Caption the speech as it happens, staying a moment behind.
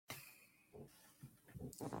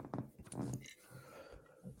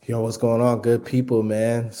Yo, what's going on, good people,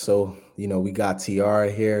 man? So, we got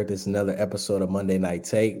Tiara here. This is another episode of Monday Night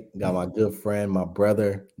Take. Got my good friend, my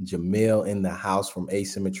brother, Jameel, in the house from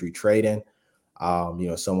Asymmetry Trading.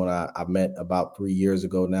 Someone I met about 3 years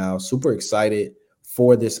ago now. Super excited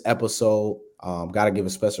for this episode. Got to give a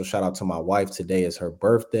special shout out to my wife. Today is her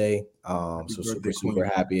birthday. Happy So birthday, super Queen.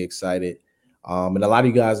 happy, excited. And a lot of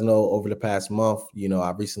you guys know over the past month,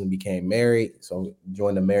 I recently became married. So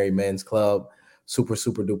joined the Married Men's Club. Super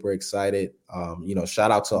duper excited.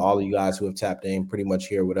 Shout out to all of you guys who have tapped in pretty much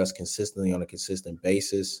here with us consistently on a consistent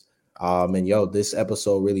basis. This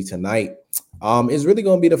episode really tonight is really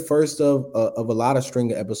going to be the first of a lot of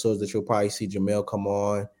string of episodes that you'll probably see Jameel come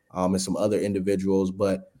on and some other individuals.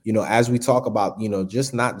 But, as we talk about,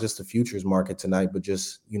 just not just the futures market tonight, but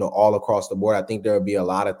just, all across the board, I think there'll be a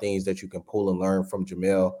lot of things that you can pull and learn from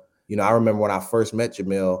Jameel. I remember when I first met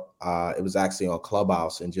Jameel, it was actually on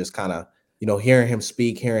Clubhouse and just kind of, hearing him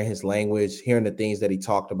speak, hearing his language, hearing the things that he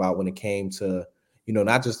talked about when it came to,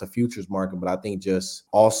 not just the futures market, but I think just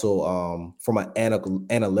also from an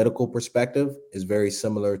analytical perspective is very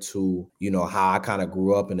similar to, how I kind of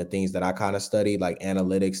grew up and the things that I kind of studied, like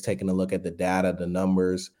analytics, taking a look at the data, the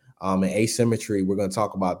numbers, and asymmetry. We're going to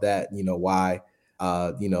talk about that, why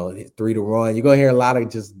 3 to 1. You're gonna hear a lot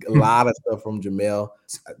of stuff from Jameel.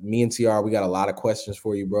 Me and TR, we got a lot of questions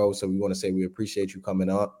for you, bro. So we want to say we appreciate you coming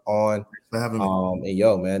on. Thanks for having me. And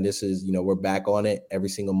yo, man, this is, we're back on it every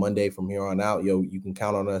single Monday from here on out. Yo, you can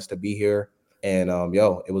count on us to be here. And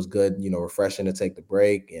it was good, refreshing to take the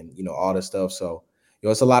break and all this stuff. So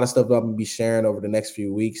it's a lot of stuff that I'm gonna be sharing over the next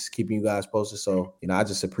few weeks, keeping you guys posted. So, I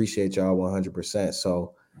just appreciate y'all 100%.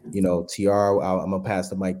 So, TR, I'm gonna pass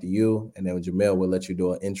the mic to you, and then with Jameel, we'll let you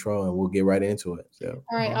do an intro, and we'll get right into it. So,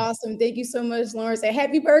 all right, awesome. Thank you so much, Lawrence. And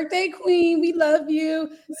happy birthday, Queen. We love you.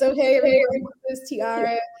 So, hey, everybody, this is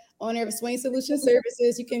Tiara, owner of Swain Solution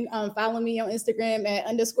Services. You can follow me on Instagram at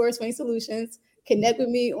 _Swain Solutions. Connect with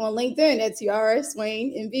me on LinkedIn at Tiara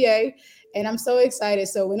Swain MBA. And I'm so excited.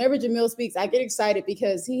 So whenever Jameel speaks, I get excited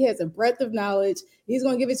because he has a breadth of knowledge. He's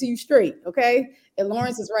going to give it to you straight. Okay. And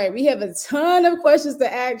Lawrence is right. We have a ton of questions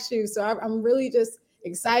to ask you. So I'm really just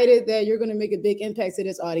excited that you're going to make a big impact to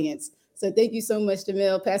this audience. So thank you so much,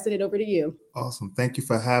 Jameel. Passing it over to you. Awesome. Thank you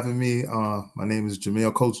for having me. My name is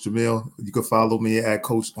Jameel, Coach Jameel. You can follow me at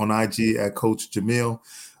Coach on IG at Coach Jameel.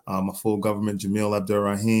 My full government, Jameel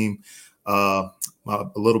Abdurrahim. A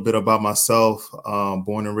little bit about myself.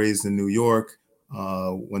 Born and raised in New York.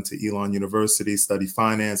 Went to Elon University, studied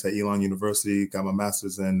finance at Elon University. Got my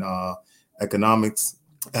master's in economics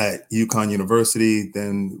at UConn University.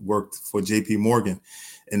 Then worked for JP Morgan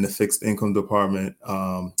in the fixed income department.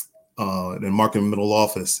 In market middle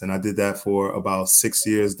office. And I did that for about 6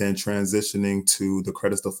 years, then transitioning to the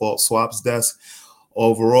credit default swaps desk.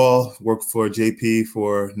 Overall, worked for JP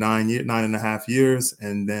for 9.5 years,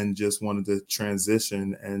 and then just wanted to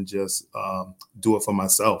transition and just do it for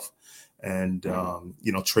myself and,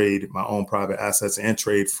 trade my own private assets and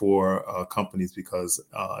trade for companies because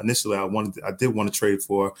initially I did want to trade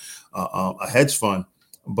for a hedge fund,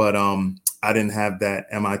 but I didn't have that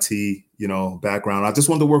MIT, background. I just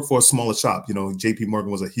wanted to work for a smaller shop. JP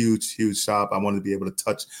Morgan was a huge shop. I wanted to be able to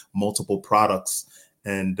touch multiple products.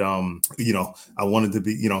 And, I wanted to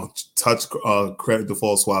be, touch credit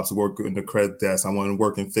default swaps, work in the credit desk. I wanted to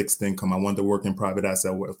work in fixed income. I wanted to work in private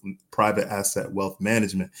asset wealth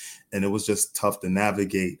management. And it was just tough to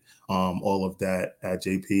navigate all of that at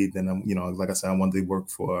JP. Then, like I said, I wanted to work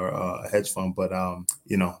for a hedge fund, but, I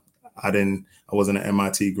wasn't an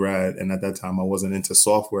MIT grad. And at that time, I wasn't into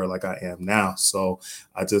software like I am now. So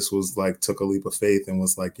I just was like, took a leap of faith and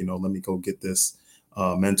was like, let me go get this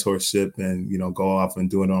mentorship and, go off and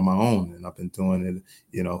do it on my own. And I've been doing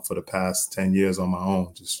it, for the past 10 years on my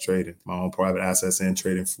own, just trading my own private assets and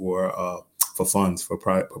trading for funds, for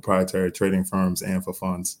proprietary trading firms and for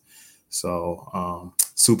funds. So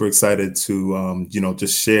super excited to,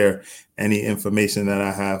 just share any information that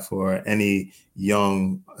I have for any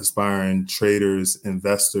young aspiring traders,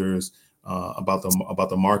 investors about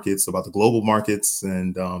the markets, about the global markets,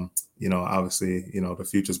 and obviously the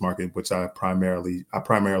futures market, which I primarily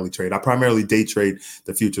trade. I primarily day trade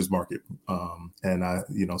the futures market, and I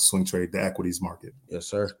swing trade the equities market. Yes,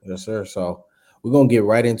 sir. So we're gonna get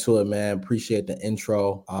right into it, man. Appreciate the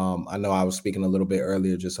intro. I know I was speaking a little bit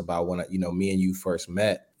earlier just about when me and you first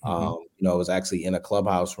met. It was actually in a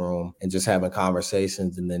clubhouse room and just having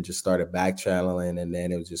conversations, and then just started back channeling, and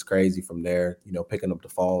then it was just crazy from there. Picking up the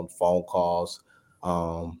phone calls,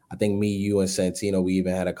 I think me, you, and Santino, we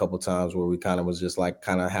even had a couple times where we kind of was just like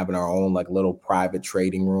kind of having our own like little private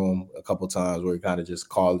trading room. A couple times where we kind of just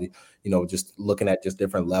called, just looking at just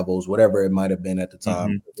different levels, whatever it might have been at the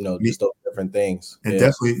time. Me- Just those different things. And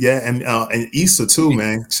definitely, and Issa too,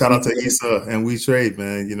 man. Shout out to Easy, Issa and We Trade,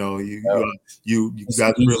 man. You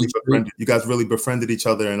guys really street. befriended each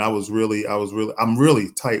other, and I'm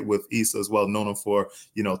really tight with Issa as well. Known him for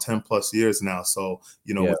 10 plus years now. So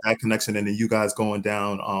with that connection, and then you guys going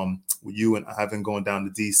down, with you and Ivan going down to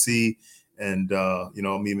DC. And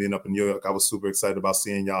me being up in New York, I was super excited about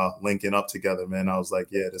seeing y'all linking up together, man. I was like,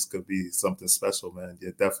 yeah, this could be something special, man. Yeah,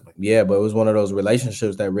 definitely. Yeah, but it was one of those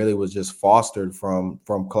relationships that really was just fostered from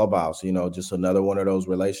Clubhouse. Just another one of those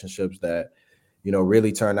relationships that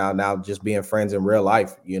really turned out now just being friends in real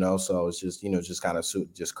life. So it's just just kind of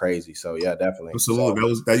just crazy. So yeah, definitely.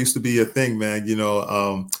 Absolutely. So, That used to be a thing, man.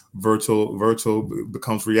 Virtual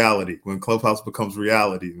becomes reality when Clubhouse becomes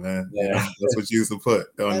reality, man. Yeah. That's what you used to put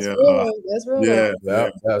on That's your. real. That's real. Yeah.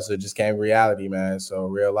 So it just came reality, man. So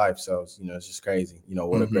real life. So it's just crazy.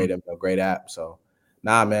 What a great app. So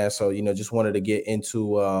nah, man. So just wanted to get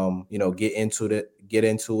into get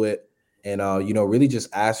into it, and really just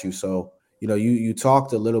ask you. So you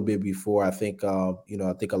talked a little bit before. I think I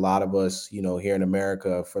think a lot of us here in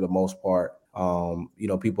America, for the most part,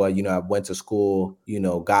 people have went to school,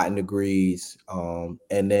 gotten degrees, and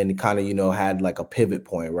then kind of had like a pivot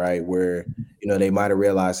point, right, where they might have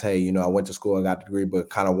realized, hey, I went to school, I got a degree, but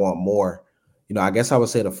kind of want more. I guess I would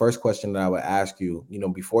say the first question that I would ask you,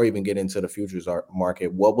 before even get into the futures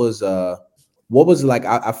market, what was like,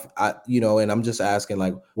 and I'm just asking,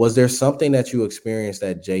 like, was there something that you experienced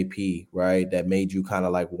at JP, right, that made you kind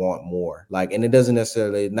of like want more? Like, and it doesn't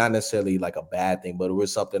not necessarily like a bad thing, but it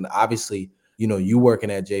was something, obviously, you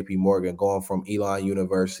working at JP Morgan, going from Elon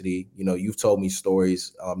University, you've told me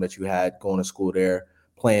stories that you had going to school there,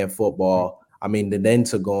 playing football. I mean, then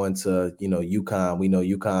to go into, UConn, we know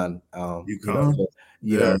UConn, UConn?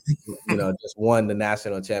 Yeah. Just won the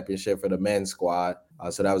national championship for the men's squad.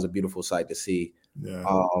 So that was a beautiful sight to see. Yeah.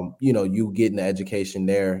 You getting the education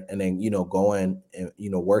there, and then, going and,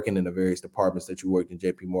 working in the various departments that you worked in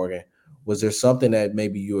JP Morgan. Was there something that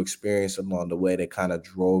maybe you experienced along the way that kind of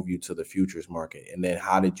drove you to the futures market? And then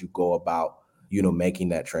how did you go about, making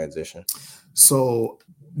that transition? So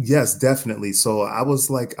yes, definitely. So I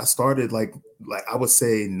started like I would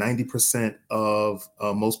say 90% of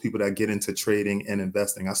most people that get into trading and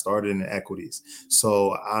investing, I started in the equities.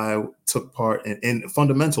 So I took part in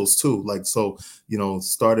fundamentals too. Like, so,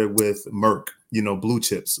 started with Merck, blue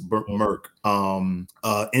chips, Merck,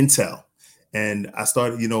 Intel. And I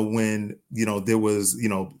started, when, there was,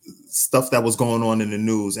 stuff that was going on in the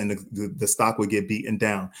news, and the stock would get beaten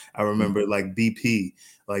down. I remember like BP,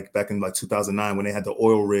 like back in like 2009, when they had the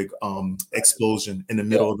oil rig explosion in the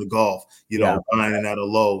middle of the Gulf, buying at a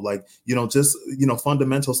low, like, just,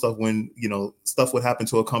 fundamental stuff. When, stuff would happen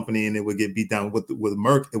to a company and it would get beat down. With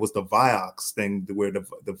Merck, it was the Vioxx thing, where the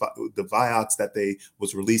Vioxx that they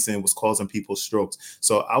was releasing was causing people strokes.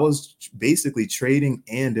 So I was basically trading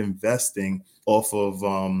and investing off of,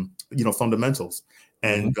 fundamentals.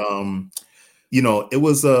 And, it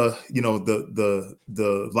was the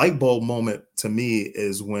light bulb moment to me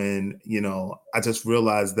is when, I just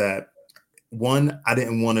realized that, one, I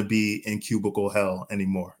didn't want to be in cubicle hell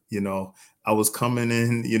anymore. I was coming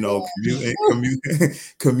in,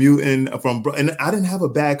 commuting from, and I didn't have a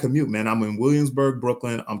bad commute, man. I'm in Williamsburg,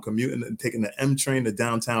 Brooklyn. I'm commuting and taking the M train to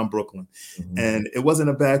downtown Brooklyn. And it wasn't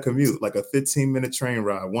a bad commute, like a 15-minute train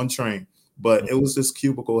ride, one train, but it was just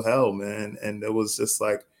cubicle hell, man. And it was just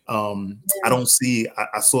like, I don't see,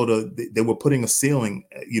 I sort of, they were putting a ceiling,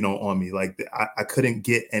 on me. Like I couldn't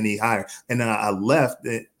get any higher. And then I left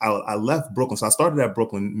Brooklyn. So I started at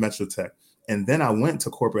Brooklyn Metro Tech. And then I went to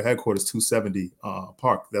corporate headquarters, 270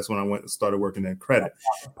 Park. That's when I started working in credit.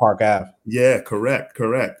 Park Ave. Yeah, correct.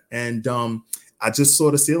 And I just saw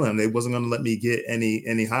the ceiling. They wasn't going to let me get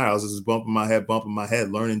any higher. I was just bumping my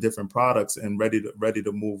head, learning different products, and ready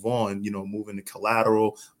to move on. Moving to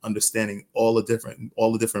collateral, understanding all the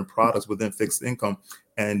different products within fixed income,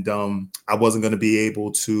 and I wasn't going to be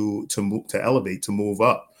able to elevate, to move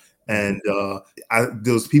up. And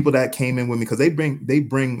those people that came in with me, because they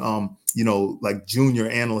bring like junior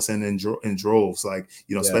analysts in droves, like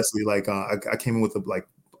especially like I came in with like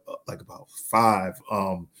about 5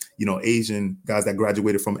 Asian guys that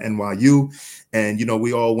graduated from NYU, and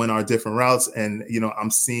we all went our different routes. And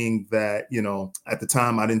I'm seeing that at the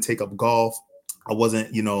time I didn't take up golf. I wasn't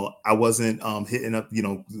hitting up,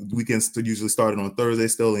 weekends usually started on Thursday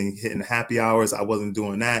still and hitting happy hours. I wasn't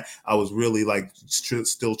doing that. I was really like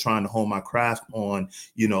still trying to hone my craft on,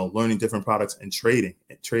 learning different products and trading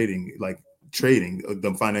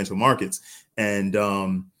the financial markets. And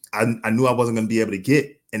I knew I wasn't going to be able to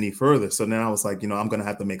get any further. So now I was like, I'm going to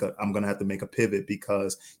have to make a pivot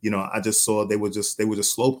because, I just saw they were just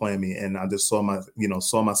slow playing me. And I just saw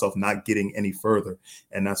myself not getting any further.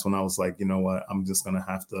 And that's when I was like, you know what, I'm just going to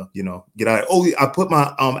have to, get out. Oh, I put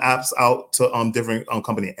my apps out to different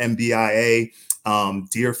company, MBIA,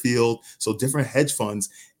 Deerfield. So different hedge funds.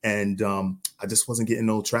 And I just wasn't getting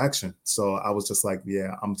no traction. So I was just like,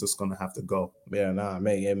 yeah, I'm just going to have to go. Yeah, no,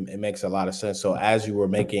 it makes a lot of sense. So as you were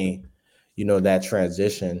making, that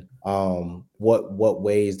transition, what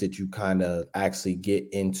ways did you kind of actually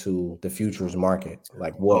get into the futures market?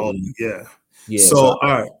 Like what? Oh, yeah. Yeah. So, all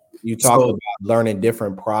right. You talked about learning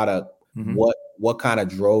different product. Mm-hmm. What kind of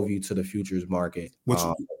drove you to the futures market?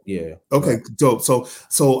 Yeah. Okay, dope. So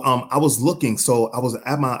I was looking. So I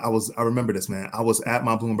remember this, man. I was at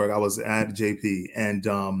my Bloomberg. I was at JP, and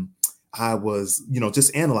I was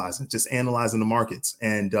just analyzing the markets.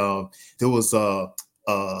 And there was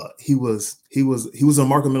he was in a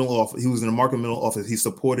market middle office. He was in a market middle office. He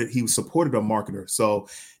supported a marketer. So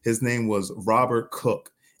his name was Robert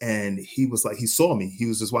Cook. And he was like, he saw me, he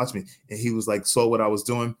was just watching me, and he was like, saw what I was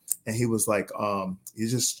doing. And he was like, you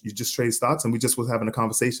just trade stocks? And we just was having a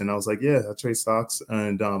conversation. I was like, yeah, I trade stocks.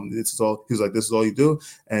 And this is all, he was like, this is all you do?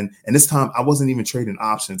 And this time I wasn't even trading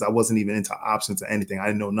options. I wasn't even into options or anything. I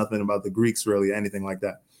didn't know nothing about the Greeks really, anything like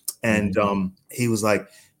that. And he was like,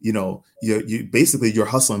 you're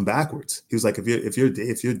hustling backwards. He was like, if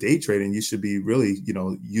you're day trading, you should be really,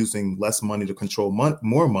 using less money to control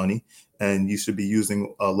more money. And you should be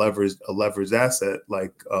using a leveraged asset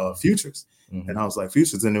like futures. Mm-hmm. And I was like,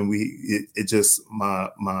 futures. And then the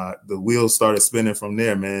wheels started spinning from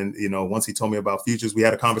there, man. Once he told me about futures, we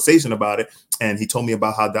had a conversation about it, and he told me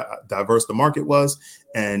about how diverse the market was.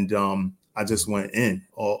 And I just went in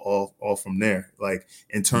all from there. Like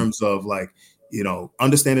in terms of like,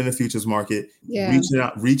 understanding the futures market,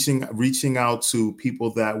 reaching out to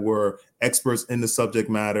people that were experts in the subject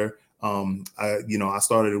matter. I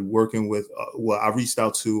started working with, I reached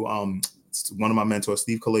out to one of my mentors,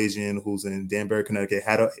 Steve Kalajian, who's in Danbury, Connecticut,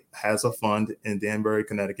 has a fund in Danbury,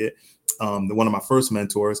 Connecticut. One of my first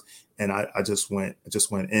mentors, and I just went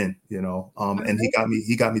in, and he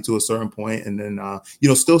got me to a certain point, and then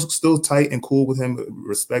still tight and cool with him,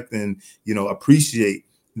 respect and appreciate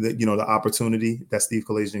the opportunity that Steve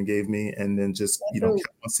Kalajian gave me, and then just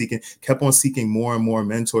kept on seeking more and more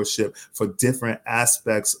mentorship for different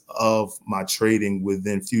aspects of my trading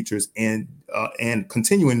within futures and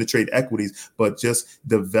continuing to trade equities, but just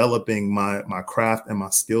developing my craft and my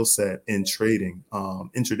skill set in trading,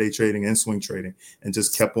 intraday trading and swing trading, and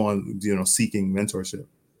just kept on seeking mentorship.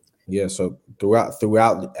 Yeah. So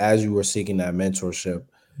throughout as you were seeking that mentorship.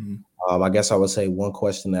 Mm-hmm. I guess I would say one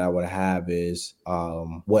question that I would have is,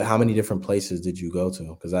 how many different places did you go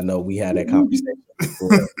to? Because I know we had that conversation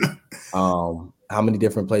before. How many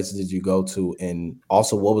different places did you go to? And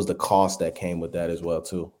also, what was the cost that came with that as well,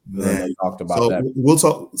 too? Man. We talked about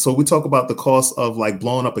that. We talk about the cost of like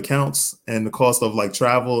blowing up accounts and the cost of like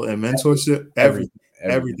travel and mentorship, everything.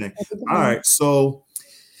 All right. So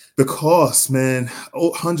the cost, man,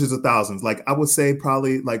 hundreds of thousands. Like I would say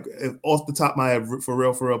probably like off the top of my head, for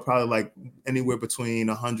real, probably like anywhere between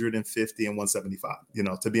 150 and 175,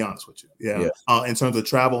 to be honest with you. Yeah. In terms of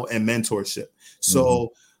travel and mentorship.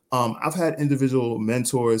 So I've had individual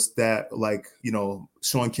mentors that like,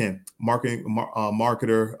 Sean Kim, market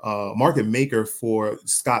maker for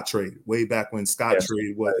Scott Trade way back when Scott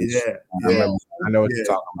Trade was. I know what you're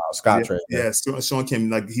talking about. Scott Trade. Yeah. Sean Kim,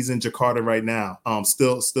 like he's in Jakarta right now.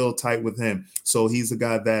 Still tight with him. So he's a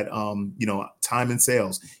guy that, time and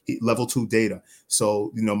sales, level 2 data.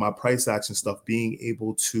 So, my price action stuff, being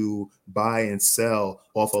able to buy and sell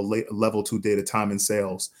off a level 2 data, time and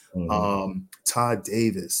sales. Todd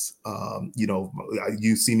Davis,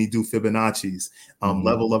 you see me do Fibonacci's,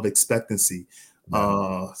 level of expectancy.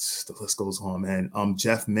 The list goes on, man.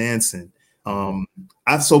 Jeff Manson. I've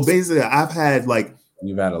had like,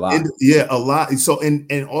 you've had a lot. A lot. So,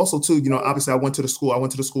 and also too, obviously I went to the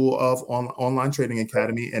school of Online Trading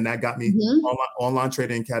Academy, and that got me Online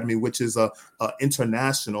Trading Academy, which is a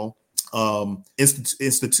international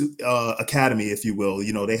institute academy, if you will.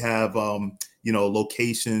 They have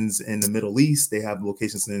locations in the Middle East, they have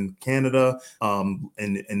locations in Canada,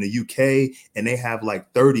 in the UK, and they have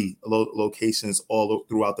like 30 locations all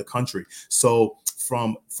throughout the country. So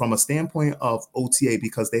from a standpoint of OTA,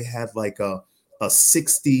 because they have like a a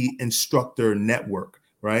 60 instructor network,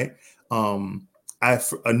 right? I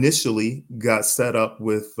initially got set up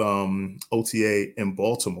with OTA in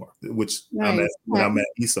Baltimore, which I'm at when I'm at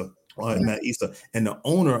ESA. I'm at ESA, and the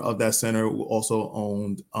owner of that center also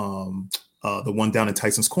owned the one down in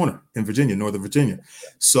Tyson's Corner in Virginia, Northern Virginia.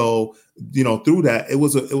 So, through that, it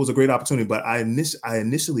was a great opportunity. But I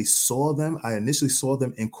initially saw them.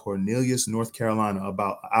 In Cornelius, North Carolina,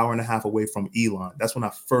 about an hour and a half away from Elon. That's when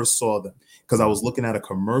I first saw them, because I was looking at a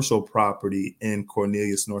commercial property in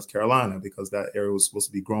Cornelius, North Carolina, because that area was supposed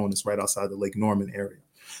to be growing. It's right outside the Lake Norman area.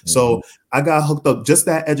 Mm-hmm. So I got hooked up. Just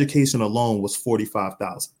that education alone was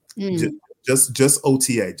 $45,000. Mm. Just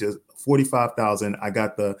OTA, just 45,000. I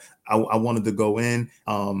got I wanted to go in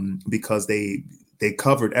because they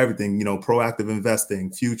covered everything, proactive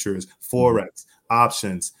investing, futures, Forex,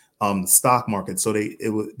 options, the stock market. So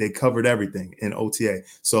they covered everything in OTA.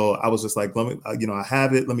 So I was just like, let me, I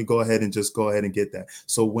have it. Let me go ahead and get that.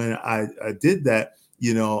 So when I did that,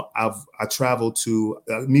 I traveled to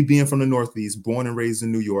me being from the Northeast, born and raised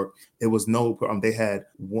in New York. It was no problem. They had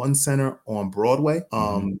one center on Broadway,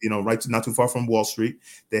 right, not too far from Wall Street.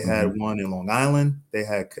 They had one in Long Island. They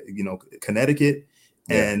had, Connecticut,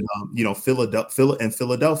 and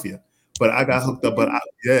Philadelphia. But I got hooked up,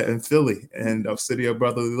 in Philly and City of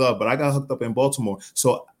Brotherly Love. But I got hooked up in Baltimore.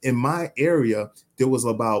 So in my area, there was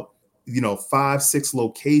about 5-6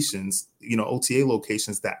 locations, OTA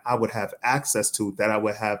locations that I would have access to, that I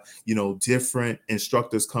would have, different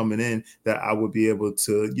instructors coming in that I would be able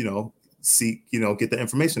to, seek, get the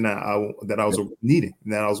information that I was needing,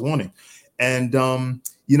 that I was wanting. And,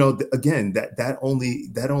 again, that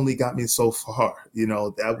only got me so far,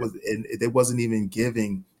 it wasn't even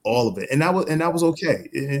giving all of it. And that was okay.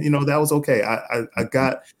 That was okay.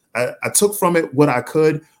 I took from it what I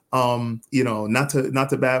could. Not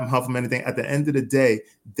to badmouth them anything. At the end of the day,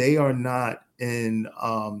 they are not in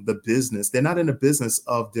the business. They're not in the business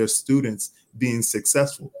of their students being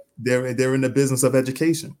successful. They're in the business of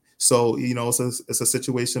education. So, it's a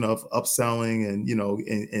situation of upselling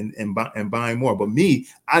and buying more. But me,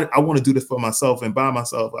 I want to do this for myself and by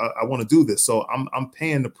myself. I want to do this. So I'm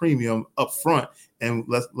paying the premium up front, and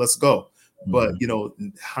let's go. But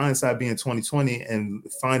hindsight being 2020 and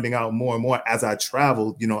finding out more and more as I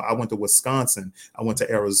traveled, I went to Wisconsin, I went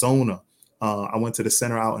to Arizona, I went to the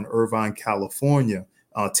center out in Irvine, California,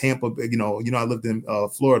 Tampa. I lived in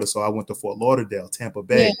Florida, so I went to Fort Lauderdale, Tampa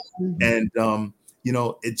Bay, and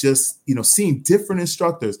it just seeing different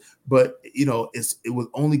instructors, but it was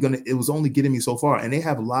only getting me so far, and they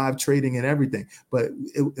have live trading and everything. But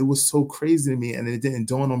it was so crazy to me, and it didn't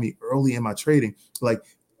dawn on me early in my trading, like.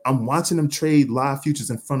 I'm watching them trade live futures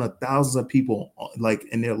in front of thousands of people, like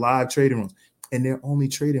in their live trading rooms, and they're only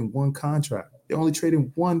trading one contract. They're only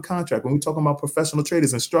trading one contract. When we're talking about professional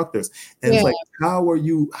traders, instructors, and it's like, how are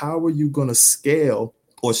you going to scale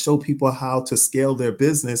or show people how to scale their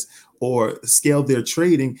business or scale their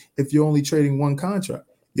trading if you're only trading one contract?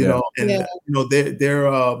 Their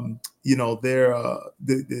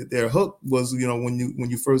hook was, when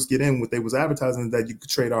you first get in, what they was advertising that you could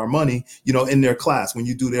trade our money, in their class, when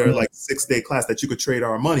you do their like 6-day class, that you could trade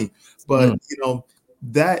our money. But,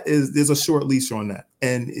 there's a short leash on that.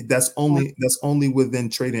 And that's only within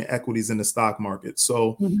trading equities in the stock market.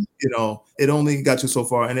 So, it only got you so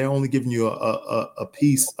far, and they're only giving you a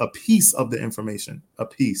piece of the information, a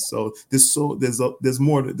piece. So there's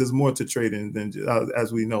more to trading than,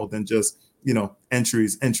 as we know, than just,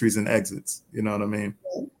 entries and exits. You know what I mean?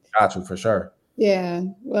 Got you, for sure. Yeah.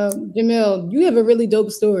 Well, Jameel, you have a really dope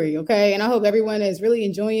story. Okay. And I hope everyone is really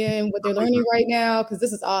enjoying what they're learning right now, because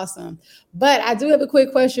this is awesome. But I do have a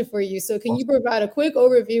quick question for you. So can you provide a quick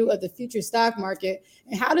overview of the future stock market,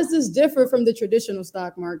 and how does this differ from the traditional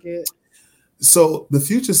stock market? So the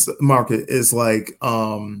future market is like,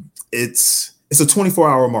 it's a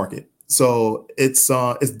 24-hour market. So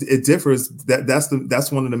it differs.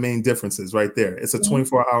 That's one of the main differences right there. It's a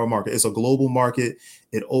 24-hour market. It's a global market.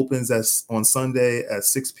 It opens on Sunday at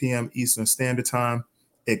 6 p.m. Eastern Standard Time.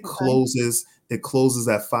 It closes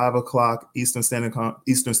at 5 o'clock Eastern Standard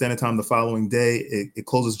Time the following day. It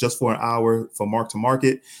closes just for an hour for mark to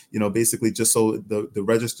market, basically just so the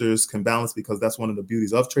registers can balance, because that's one of the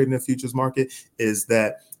beauties of trading the futures market, is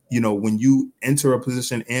that when you enter a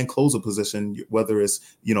position and close a position, whether it's,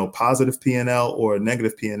 positive P&L or a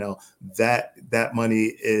negative P&L, that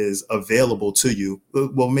money is available to you.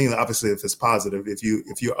 Well, mainly, obviously, if it's positive, if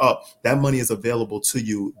you're up, that money is available to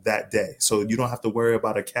you that day. So you don't have to worry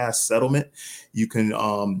about a cash settlement. You can,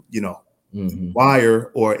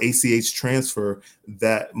 wire or ACH transfer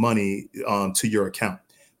that money to your account.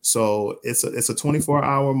 So it's a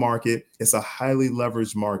 24-hour market. It's a highly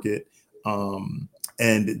leveraged market.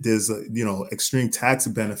 And there's extreme tax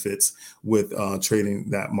benefits with trading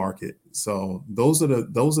that market. So those are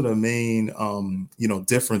the main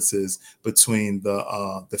differences between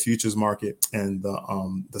the futures market and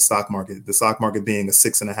the stock market. The stock market being a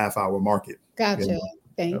 6.5 hour market. Gotcha. Yeah.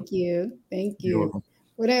 Thank you. Thank You're you. welcome.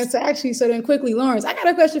 Well, that's actually, so then quickly, Lawrence, I got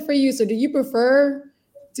a question for you. So do you prefer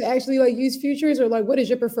to actually like use futures, or like what is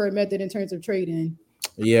your preferred method in terms of trading?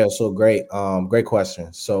 Yeah, so great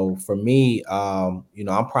question. So for me, I'm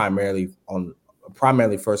primarily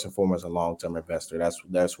first and foremost a long-term investor.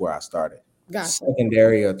 That's where I started. Gotcha.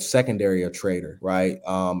 Secondary a trader, right?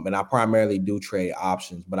 And I primarily do trade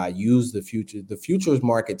options, but I use the futures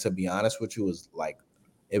market, to be honest with you, is like,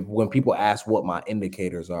 if when people ask what my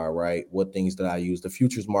indicators are, right? What things that I use, the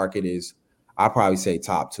futures market is, I probably say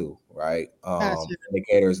top two, right? Gotcha.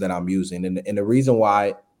 Indicators that I'm using. And the reason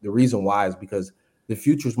why is because the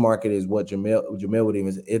futures market is what Jameel would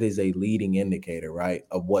even, it is a leading indicator, right,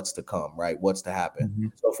 of what's to come, right, what's to happen. Mm-hmm.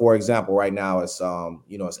 So for example, right now it's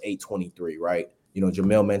it's 8:23, right?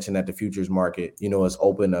 Jameel mentioned that the futures market, is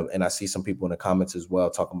open up, and I see some people in the comments as well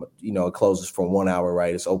talking about, it closes for 1 hour,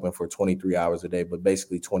 right? It's open for 23 hours a day, but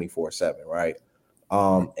basically 24/7, right?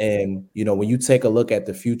 And when you take a look at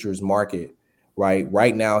the futures market,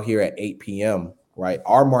 right now here at 8 p.m., right,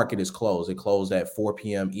 our market is closed. It closed at 4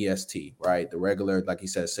 p.m. EST, right? The regular, like you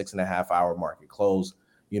said, 6.5 hour market closed,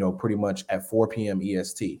 pretty much at 4 p.m.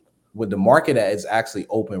 EST. With the market that is actually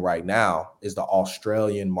open right now is the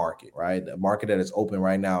Australian market, right? The market that is open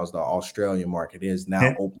right now is the Australian market. It is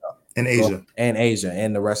now open up. And Asia. And Asia,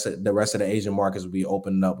 and the rest of the Asian markets will be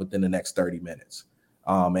opening up within the next 30 minutes.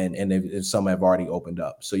 And some have already opened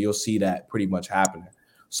up. So you'll see that pretty much happening.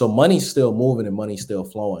 So money's still moving and money's still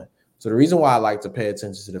flowing. So the reason why I like to pay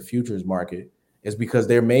attention to the futures market is because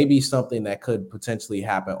there may be something that could potentially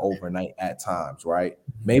happen overnight at times, right?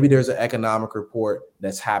 Maybe there's an economic report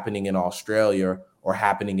that's happening in Australia or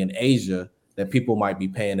happening in Asia that people might be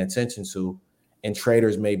paying attention to, and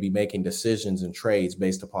traders may be making decisions and trades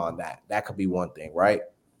based upon that. That could be one thing, right?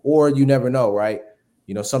 Or you never know, right?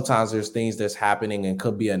 Sometimes there's things that's happening and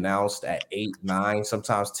could be announced at 8, 9,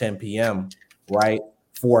 sometimes 10 p.m., right?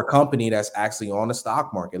 For a company that's actually on the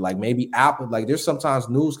stock market. Like maybe Apple, like there's sometimes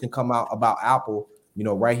news can come out about Apple,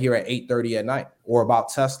 right here at 8:30 at night, or about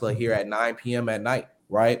Tesla here at 9 p.m. at night,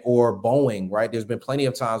 right? Or Boeing, right? There's been plenty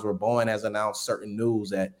of times where Boeing has announced certain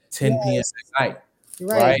news at 10 p.m. at night,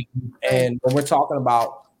 right? And when we're talking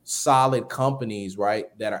about solid companies, right,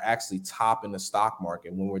 that are actually top in the stock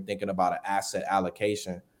market, when we're thinking about an asset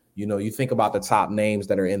allocation, you think about the top names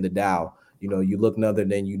that are in the Dow. You look none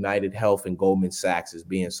than United Health and Goldman Sachs as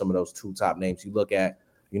being some of those two top names. You look at,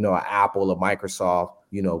 an Apple, a Microsoft,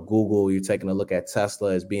 Google. You're taking a look at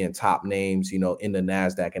Tesla as being top names, in the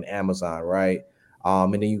NASDAQ and Amazon, right?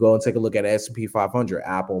 And then you go and take a look at S&P 500,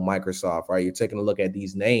 Apple, Microsoft, right? You're taking a look at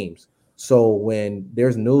these names. So when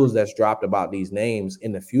there's news that's dropped about these names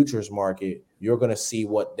in the futures market, you're going to see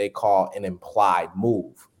what they call an implied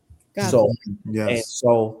move. Gotcha. So Yes.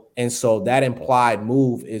 and so that implied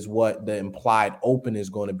move is what the implied open is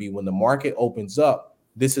going to be when the market opens up.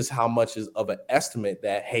 This is how much is of an estimate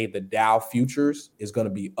that, hey, the Dow futures is going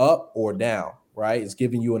to be up or down, right? It's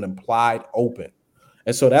giving you an implied open.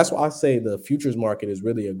 And so that's why I say the futures market is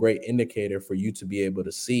really a great indicator for you to be able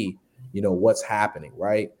to see, what's happening,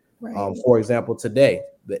 right? Right. For example, today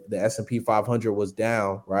the S&P 500 was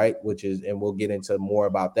down, right? And we'll get into more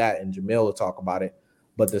about that, and Jameel will talk about it.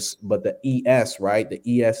 But the ES, right? The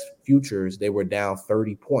ES futures, they were down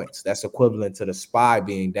 30 points. That's equivalent to the SPY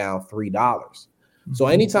being down $3. So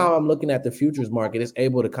anytime I'm looking at the futures market, it's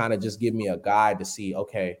able to kind of just give me a guide to see,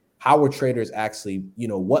 okay, how were traders actually,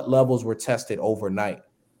 what levels were tested overnight,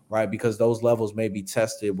 right? Because those levels may be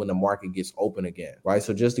tested when the market gets open again, right?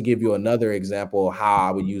 So just to give you another example of how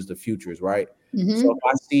I would use the futures, right? So if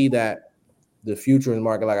I see that the futures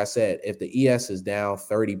market, like I said, if the ES is down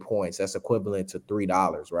 30 points, that's equivalent to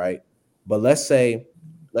 $3, right? But let's say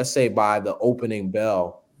by the opening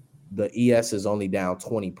bell, the ES is only down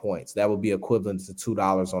 20 points. That would be equivalent to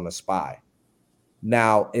 $2 on the SPY.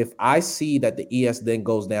 Now, if I see that the ES then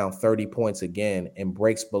goes down 30 points again and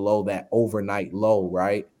breaks below that overnight low,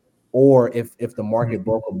 right? Or if the market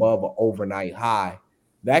broke above an overnight high,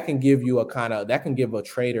 that can give a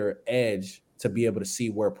trader edge to be able to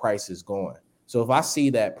see where price is going. So if I see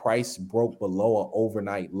that price broke below an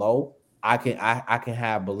overnight low, I can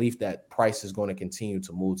have belief that price is going to continue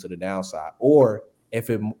to move to the downside. Or if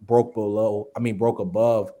it broke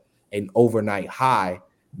above an overnight high,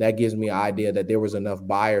 that gives me an idea that there was enough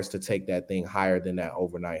buyers to take that thing higher than that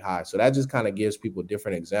overnight high. So that just kind of gives people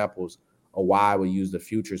different examples of why I would use the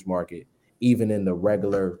futures market even in the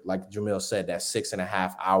regular, like Jameel said, that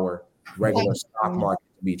 6.5 hour regular stock market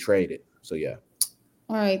to be traded. So yeah.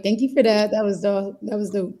 All right, thank you for that. That was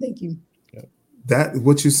dope. Thank you. That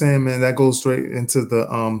what you're saying, man, that goes straight into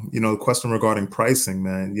the question regarding pricing,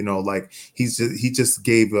 man. Like he just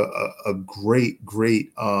gave a great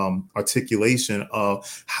articulation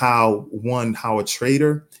of how a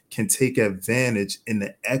trader can take advantage in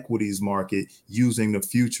the equities market using the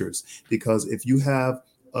futures. Because if you have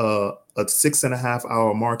a 6.5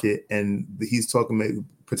 hour market, and he's talking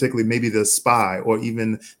particularly maybe the SPY or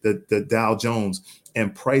even the Dow Jones,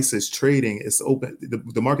 and price is trading, it's open,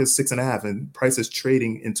 the market is 6.5 and price is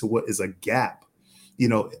trading into what is a gap.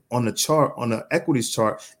 On the chart, on the equities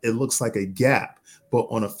chart, it looks like a gap, but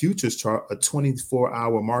on a futures chart, a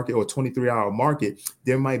 24-hour market or 23-hour market,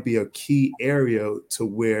 there might be a key area to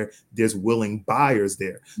where there's willing buyers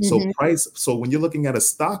there. So when you're looking at a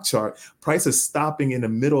stock chart, price is stopping in the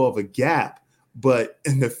middle of a gap, but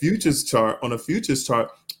in the futures chart,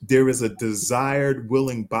 there is a desired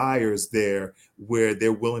willing buyers there where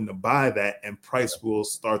they're willing to buy that, and price will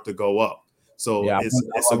start to go up. So yeah, it's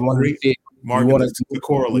a great market to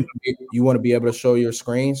correlate. You want to be able to show your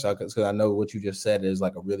screen, so because I know what you just said is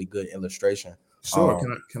like a really good illustration. Sure.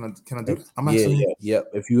 Can I do that? Yeah.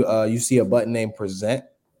 If you see a button named present,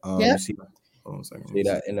 you see. Hold on a second. See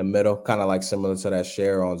that in the middle, kind of like similar to that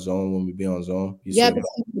share on Zoom when we be on Zoom. Yeah, the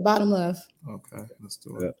bottom left. Okay, let's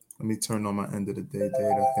do it. Let me turn on my end of the day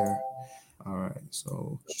data here. All right,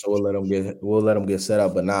 so we'll let them get set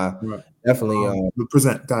up, but definitely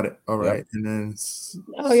present. Got it. All right, and then this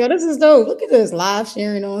is dope. Look at this live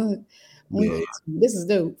sharing on. This is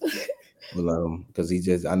dope. We'll let him,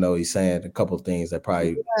 because I know he's saying a couple of things that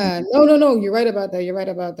probably. No. You're right about that.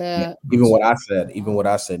 Yeah, even what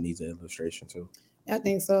I said needs an illustration too. I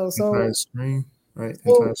think so. Entire screen, right?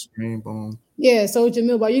 Entire screen, boom. Yeah. So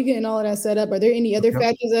Jameel, while you're getting all of that set up, are there any other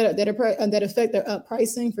factors that affect the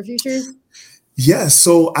pricing for futures? Yeah.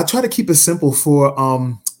 So I try to keep it simple for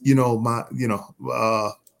my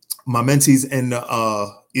mentees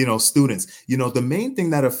and students. The main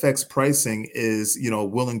thing that affects pricing is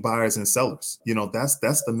willing buyers and sellers.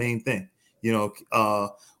 That's the main thing.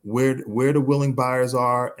 Where the willing buyers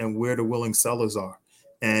are and where the willing sellers are.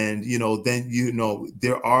 And then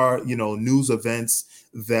there are news events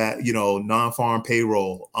that non-farm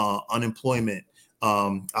payroll, unemployment,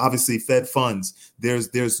 obviously Fed funds.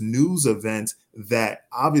 There's news events that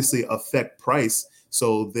obviously affect price.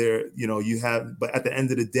 So there, but at the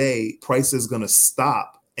end of the day, price is going to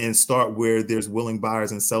stop and start where there's willing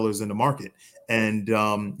buyers and sellers in the market. And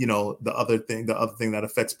the other thing that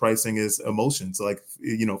affects pricing is emotions, like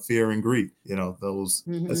fear and greed. Those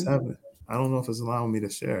that's happening. I don't know if it's allowing me to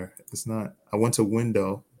share. It's not. I went to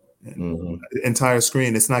window, and entire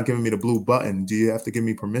screen. It's not giving me the blue button. Do you have to give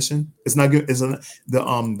me permission? It's not good. It's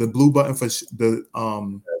the blue button for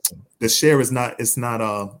the share is not. It's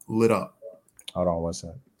not lit up. Hold on one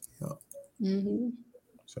second. Yeah.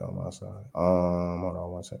 So on my side. Hold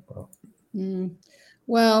on one second, bro.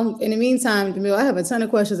 Well, in the meantime, Jameel, I have a ton of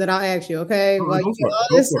questions that I'll ask you. Okay,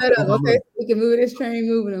 okay, we can move this train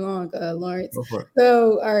moving along, Lawrence.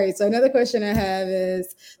 So, all right. So another question I have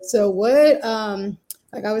is, so what?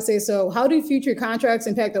 Like I would say, so how do future contracts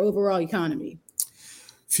impact the overall economy?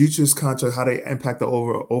 Futures contracts, how they impact the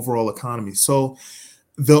overall economy. So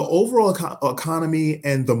the overall economy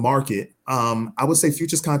and the market, I would say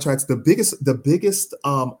futures contracts, the biggest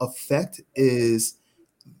effect is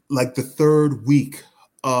like the third week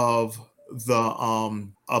of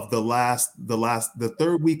the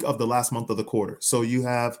third week of the last month of the quarter. So you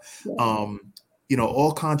have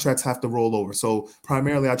all contracts have to roll over. So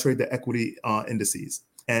primarily I trade the equity indices.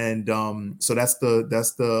 And so that's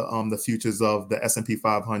the futures of the S&P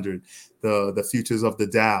 500, the futures of the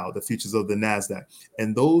Dow, the futures of the NASDAQ.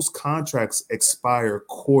 And those contracts expire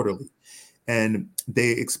quarterly. And they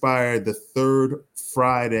expire the third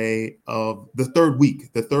Friday of the third week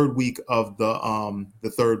of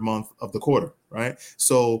the third month of the quarter, right?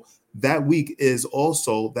 So that week is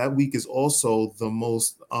also the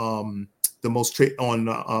most trade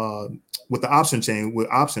on with the option chain with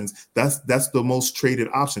options. That's the most traded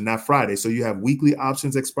option, that Friday. So you have weekly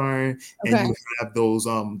options expiring, and you have those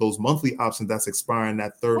monthly options that's expiring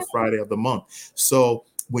that third Friday of the month. So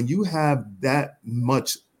when you have that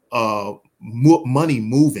much money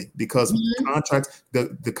moving, because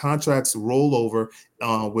the contracts roll over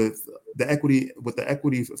with the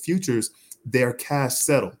equity futures, they're cash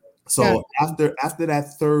settled. So after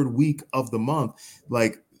that third week of the month,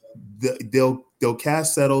 like they'll cash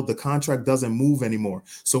settle, the contract doesn't move anymore.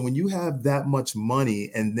 So when you have that much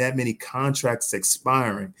money and that many contracts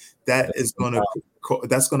expiring, that is going to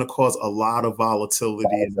that's going to cause a lot of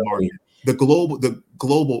volatility in the market. Global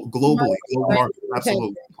market.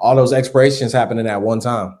 Absolutely. All those expirations happening at one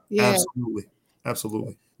time. Yeah.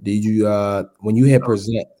 Absolutely. Did you when you hit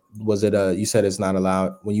present, was it you said it's not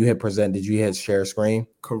allowed? When you hit present, did you hit share screen?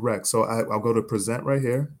 Correct. So I'll go to present right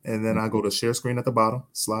here, and then I go to share screen at the bottom,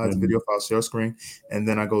 slides, video file, share screen, and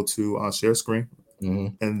then I go to share screen,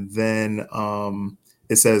 and then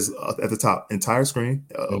it says at the top entire screen,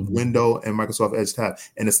 window, and Microsoft Edge tab,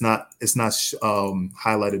 and it's not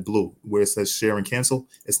highlighted blue where it says share and cancel.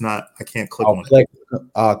 It's not. I can't click on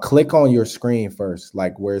it. Click on your screen first,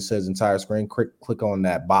 like where it says entire screen. Click on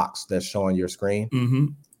that box that's showing your screen.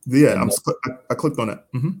 Yeah, I clicked on it.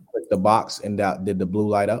 Click the box, and did the blue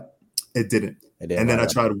light up? It didn't. And then I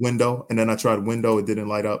tried window, It didn't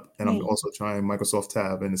light up, and I'm also trying Microsoft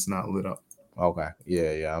tab, and it's not lit up. Okay.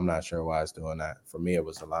 Yeah. I'm not sure why it's doing that. For me, it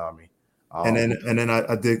was allowing me. And then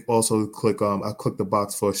I did also click. I clicked the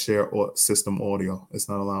box for share or system audio. It's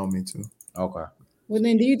not allowing me to. Okay. Well,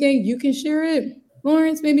 then, do you think you can share it,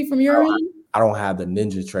 Lawrence? Maybe from your end? I don't have the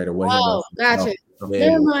Ninja Trader. Gotcha.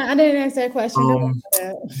 Never mind. I didn't ask that question.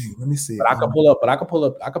 Let me see. But I can pull up. I can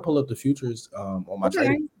pull up the futures on my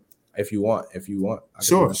trading if you want.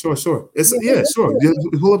 Sure. Sure. Sure.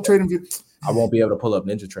 Pull up Trading View. I won't be able to pull up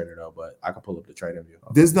Ninja Trader though, but I can pull up the Trading View.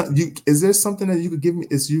 There's not you. Is there something that you could give me?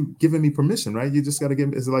 Is you giving me permission? Right? You just got to give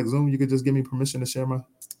me. Is it like Zoom? You could just give me permission to share my.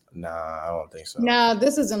 Nah, I don't think so. No,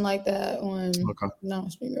 this isn't like that one. Okay. No,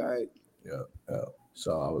 it's maybe all right. Yeah.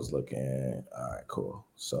 So I was looking. All right, cool.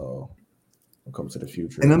 So we'll come to the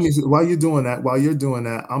future. And let me while you're doing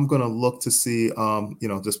that, I'm gonna look to see.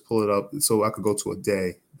 Just pull it up so I could go to a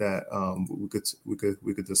day that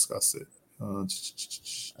we could discuss it.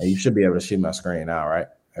 You should be able to see my screen now, right?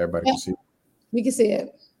 Everybody can see. We can see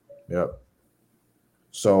it. Yep.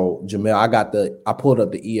 So Jameel, I pulled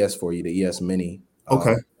up the ES for you, the ES mini.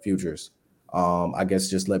 Okay. Futures. I guess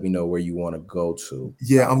just let me know where you want to go to.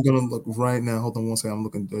 Yeah, I'm gonna look right now. Hold on one second. I'm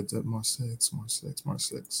looking at March 6.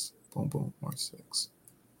 Boom, March 6.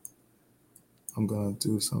 I'm gonna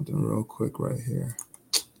do something real quick right here.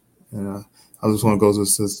 And I just want to go to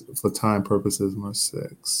this for time purposes, March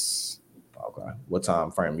 6. Okay. What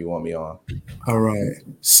time frame you want me on? All right.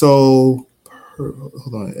 So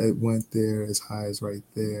hold on. It went there as high as right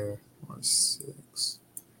there. March 6.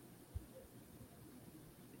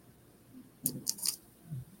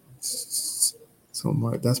 So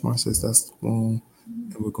that's March 6. That's boom.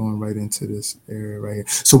 And we're going right into this area right here.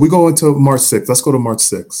 So we go into March 6. Let's go to March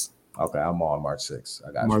 6. Okay, I'm on March 6.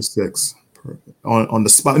 I got March 6. Perfect. On the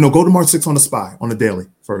spy. No, go to March 6 on the spy, on the daily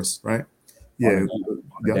first, right? Yeah. On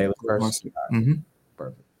the daily first.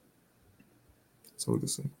 Perfect. So we can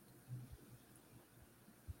see.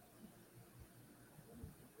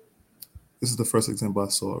 This is the first example I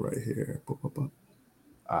saw right here. All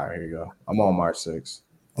right, here you go. I'm on March 6.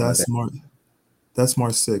 That's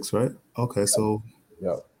March 6, right? Okay, so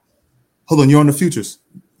yep. Hold on, you're on the futures.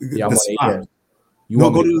 Yeah, I'm on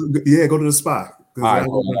the go to the spy. Because I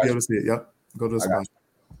won't be able to see it. Yep. Go to the spy.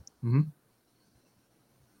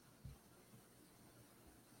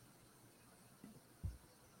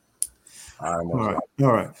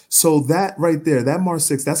 All right. So that right there, that March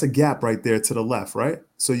 6, that's a gap right there to the left, right?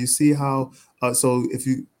 So you see how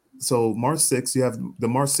so March 6, you have the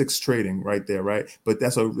March 6 trading right there, right? But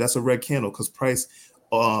that's a red candle because price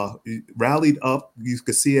rallied up. You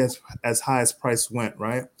could see as high as price went,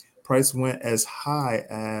 right? Price went as high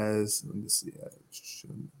as, let me see.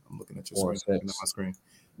 I'm looking at your screen. Looking at my screen.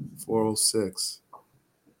 406.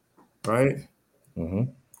 Right? Mm-hmm.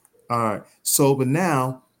 All right. So, but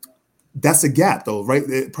now that's a gap though, right?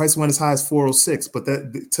 The price went as high as 406, but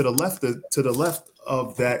that to the left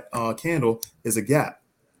of that candle is a gap,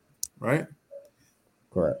 right?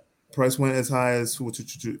 Correct. Price went as high as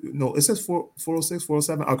no, it says 406,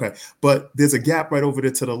 407. Okay, but there's a gap right over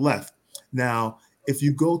there to the left. Now, if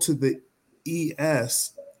you go to the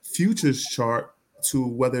ES futures chart to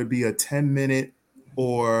whether it be a 10-minute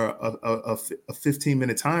or a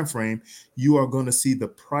 15-minute time frame, you are going to see the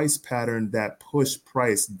price pattern that pushed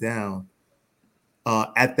price down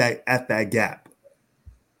at that gap.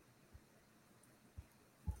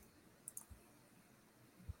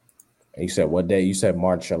 You said what day? You said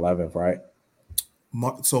March 11th, right?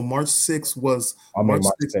 So March 6 was March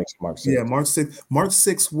 6. Yeah, March 6. March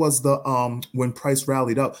 6 was the when price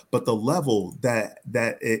rallied up, but the level that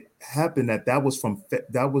it happened at that was from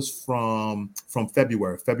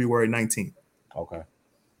February 19th. Okay.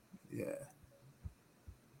 Yeah.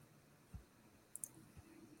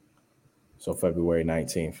 So February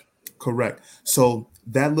 19th. Correct. So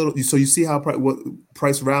that so you see how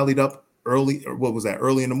price rallied up early, or what was that?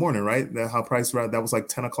 Early in the morning, right? That how price that was like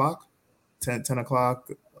 10 o'clock, 10 o'clock,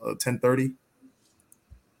 10:30.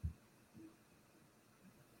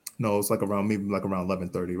 No, it's like around maybe like around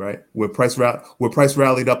 11:30, right? Where price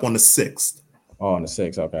rallied up on the 6th. Oh, on the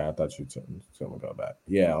 6th. Okay, I thought you told me to go back.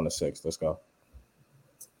 Yeah, on the 6th. Let's go.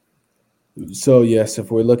 So yes,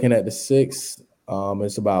 if we're looking at the 6th,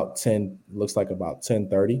 it's about 10. Looks like about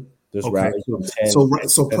 10:30. This Okay. rally from 10. So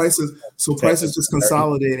 10 prices just 30.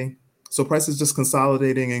 consolidating. So prices just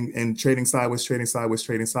consolidating and trading sideways, trading sideways,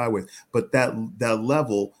 trading sideways. But that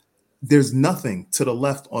level, there's nothing to the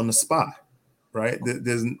left on the SPY, right?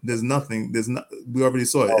 There's nothing. There's not. We already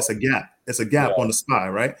saw it. It's a gap. It's a gap Yeah, on the SPY,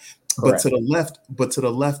 right? correct. But to the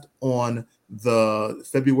left on the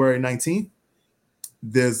February 19th,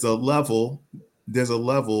 there's a level. There's a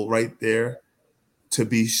level right there to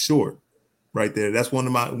be short. Right there, that's one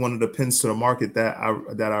of the pins to the market that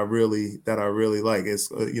I really like.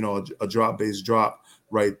 It's a drop based drop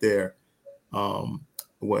right there.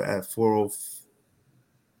 What at 40?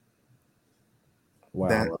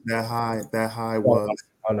 Wow. That high was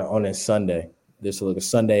On a Sunday. This will look a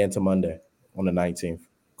Sunday into Monday on the 19th.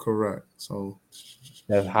 correct. So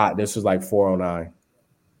That's hot. This was like 409,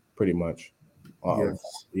 pretty much. yes,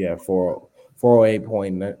 Yeah, 408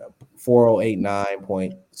 point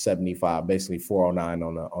 4089.75, basically 409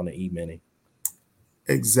 on the E-mini.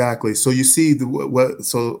 exactly. So you see what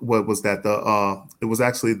was that? It was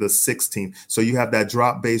actually the 16th. So you have that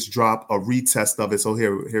drop base drop, a retest of it. So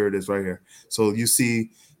here it is right here. So you see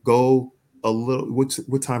go a little.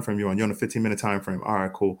 What time frame you on? You're on a 15-minute time frame. All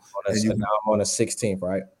right, cool. And Now I'm on the 16th,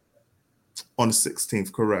 right? On the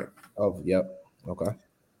 16th, correct. Oh, yep. Okay.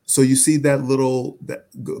 So you see that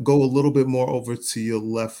go a little bit more over to your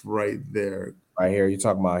left, right there. Right here. You're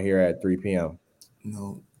talking about here at 3 p.m.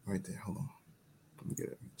 No, right there. Hold on. Let me get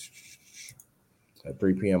it. At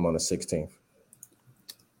 3 p.m. on the 16th.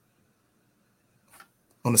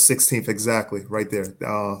 On the 16th, exactly, right there.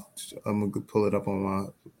 I'm gonna pull it up on my.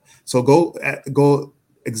 So go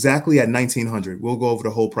exactly at 1900. We'll go over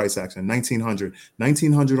the whole price action. 1900 on the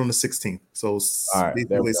 16th. So All right,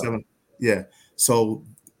 there we basically go. 7. Yeah. So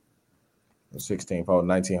The 16th. Oh,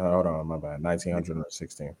 1900. Hold on, my bad. 1900 on the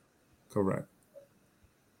 16th. correct.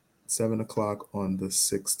 7 o'clock on the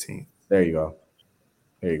 16th. There you go.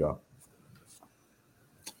 There you go.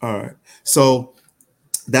 All right. So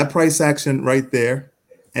that price action right there,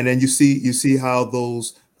 and then you see how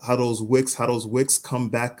those wicks come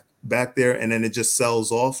back there, and then it just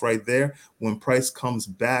sells off right there. When price comes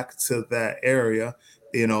back to that area,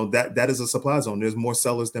 that is a supply zone. There's more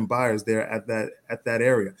sellers than buyers there at that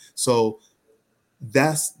area. So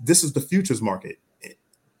this is the futures market,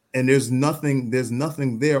 and there's nothing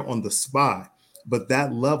there on the SPY, but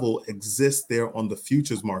that level exists there on the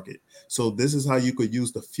futures market. So this is how you could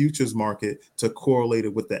use the futures market to correlate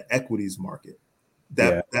it with the equities market.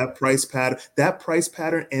 That price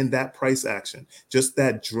pattern and that price action, just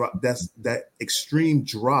that drop, that extreme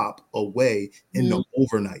drop away in the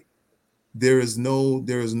overnight. There is no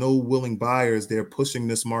willing buyers there pushing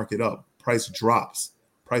this market up. Price drops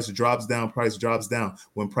down.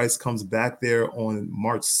 When price comes back there on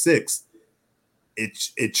March 6th,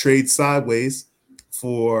 it trades sideways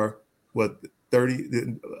for what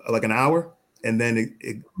 30, like an hour, and then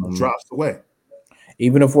it drops away.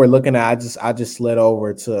 Even if we're looking at, I just slid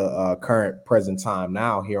over to current present time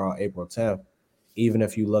now here on April 10th. Even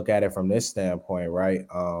if you look at it from this standpoint, right?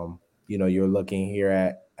 You're looking here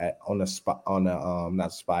at on the spot on the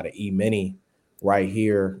not spot the E-mini right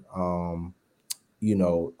here. On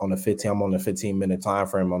the 15, I'm on the 15-minute time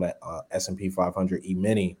frame on that S&P 500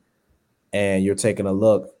 E-mini, and you're taking a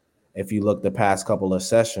look. If you look the past couple of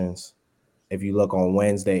sessions, if you look on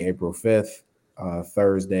Wednesday, April 5th,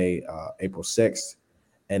 Thursday, April 6th,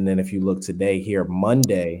 and then if you look today here,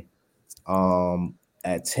 Monday,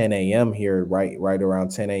 at 10 a.m. here, right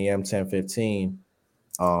around 10 a.m., 10:15.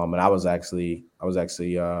 And I was actually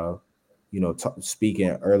speaking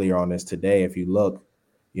earlier on this today. If you look,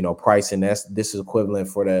 pricing, this is equivalent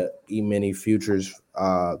for the E-mini futures.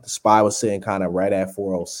 The SPY was sitting kind of right at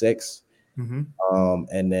 406.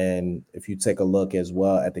 And then if you take a look as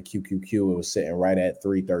well at the QQQ, it was sitting right at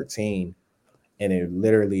 313, and it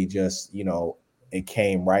literally just, it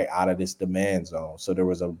came right out of this demand zone. So there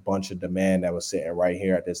was a bunch of demand that was sitting right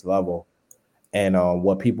here at this level. And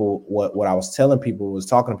what I was telling people, was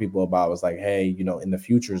talking to people about, was like, hey, in the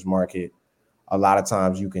futures market, a lot of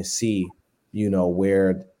times you can see,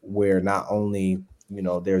 where not only,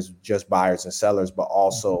 there's just buyers and sellers, but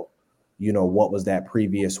also, what was that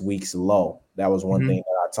previous week's low? That was one thing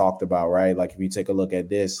that I talked about, right? Like if you take a look at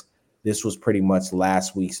this, this was pretty much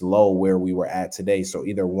last week's low where we were at today. So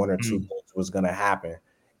either one or two things was going to happen.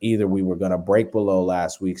 Either we were going to break below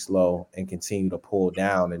last week's low and continue to pull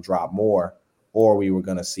down and drop more, or we were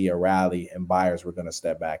going to see a rally and buyers were going to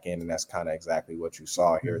step back in. And that's kind of exactly what you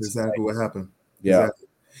saw here. That's exactly what happened. Yeah. Exactly.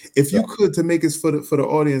 If you could, to make it for the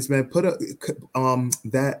audience, man, put a March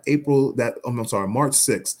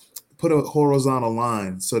 6th, put a horizontal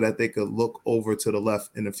line so that they could look over to the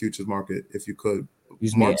left in the futures market. If you could,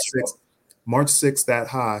 March 6th, that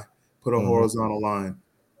high, put a horizontal line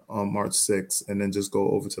on March 6th, and then just go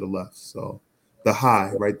over to the left. So the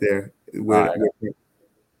high right there.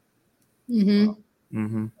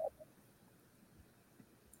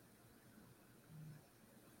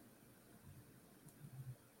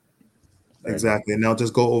 Exactly. And now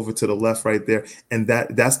just go over to the left right there. And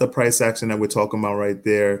that's the price action that we're talking about right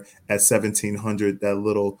there at 1700. That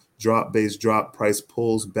little base drop price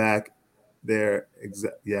pulls back there.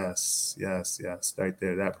 Yes. Right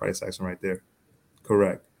there. That price action right there.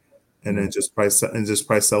 Correct. And then just price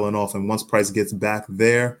selling off. And once price gets back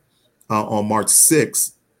there on March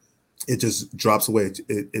 6th, it just drops away.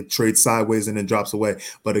 It trades sideways and then drops away.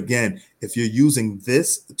 But again, if you're using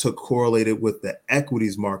this to correlate it with the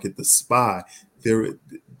equities market, the SPY,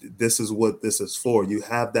 this is what this is for. You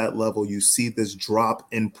have that level. You see this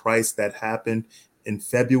drop in price that happened in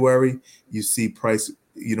February. You see price,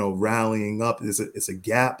 rallying up. It's a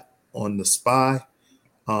gap on the SPY,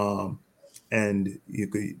 and you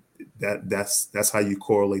could that's how you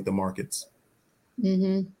correlate the markets.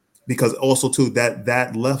 Because also too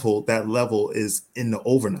that level is in the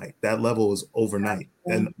overnight. That level is overnight,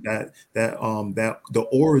 and that the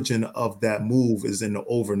origin of that move is in the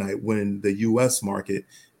overnight when the U.S. market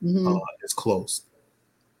is closed.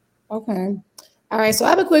 Okay. All right. So I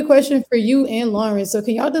have a quick question for you and Lawrence. So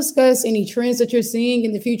can y'all discuss any trends that you're seeing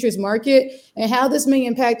in the futures market and how this may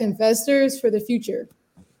impact investors for the future?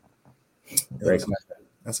 Great question.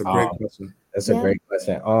 That's a great question. That's a great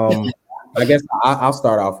question. I guess I'll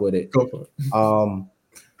start off with it. Go for it.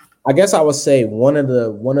 I guess I would say one of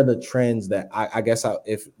the trends that I guess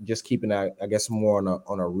if just keeping that, I guess more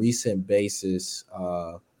on a recent basis,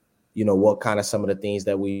 what kind of some of the things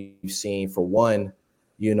that we've seen. For one,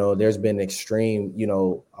 there's been extreme,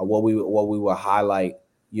 what we will highlight,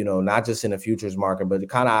 not just in the futures market, but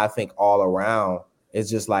kind of I think all around, it's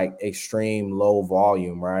just like extreme low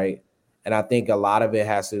volume, right? And I think a lot of it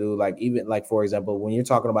has to do, even for example, when you're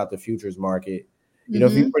talking about the futures market,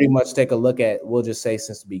 if you pretty much take a look at, we'll just say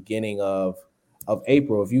since the beginning of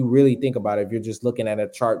April, if you really think about it, if you're just looking at a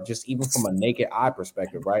chart, just even from a naked eye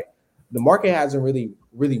perspective, right? The market hasn't really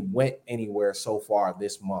went anywhere so far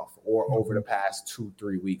this month or over the past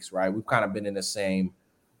 2-3 weeks, right? We've kind of been in the same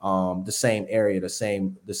area, the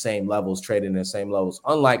same levels, trading in the same levels.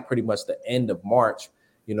 Unlike pretty much the end of March,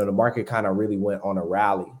 the market kind of really went on a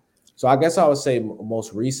rally. So I guess I would say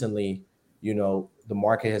most recently, the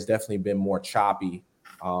market has definitely been more choppy,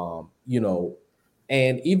 and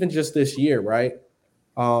even just this year, right?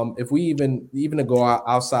 If we even to go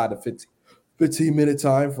outside the 15-minute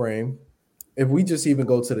time frame, if we just even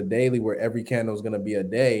go to the daily where every candle is going to be a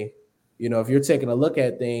day, if you're taking a look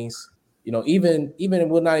at things, even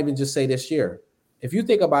we'll not even just say this year. If you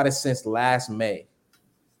think about it since last May,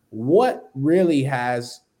 what really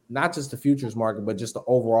has not just the futures market, but just the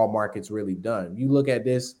overall markets really done? You look at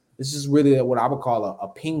this is really what I would call a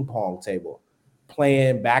ping pong table,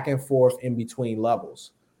 playing back and forth in between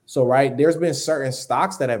levels. So, right, there's been certain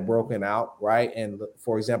stocks that have broken out, right? And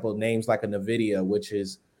for example, names like a Nvidia, which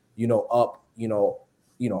is, up,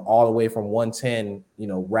 all the way from 110,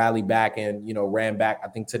 rally back and, ran back. I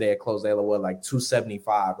think today it closed at like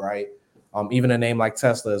 275, right? Even a name like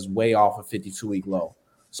Tesla is way off a 52-week low.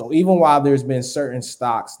 So even while there's been certain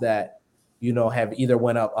stocks that, have either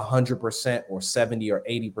went up 100% or 70 or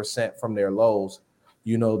 80% from their lows,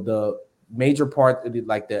 the major part,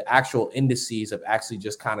 like the actual indices have actually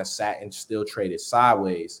just kind of sat and still traded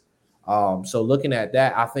sideways. So looking at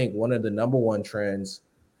that, I think one of the number one trends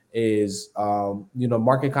is,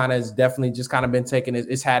 market kind of has definitely just kind of been taking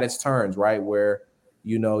it's had its turns, right? Where,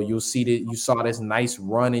 you'll see that you saw this nice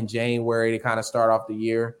run in January to kind of start off the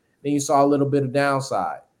year. Then you saw a little bit of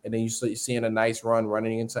downside, and then you're seeing a nice run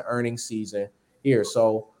running into earnings season here.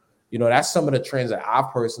 So, that's some of the trends that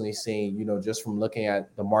I've personally seen, just from looking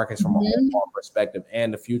at the markets from an overall perspective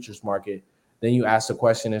and the futures market. Then you ask the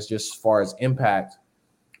question is just as far as impact.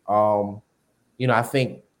 I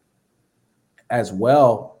think as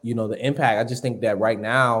well, the impact, I just think that right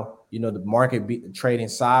now, the market trading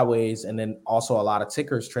sideways, and then also a lot of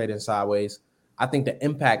tickers trading sideways. I think the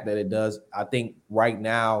impact that it does, I think right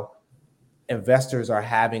now, investors are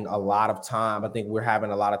having a lot of time. I think we're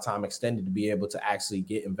having a lot of time extended to be able to actually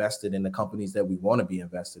get invested in the companies that we want to be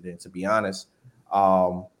invested in, to be honest.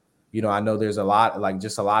 I know there's a lot, like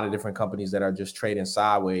just a lot of different companies that are just trading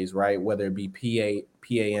sideways, right? Whether it be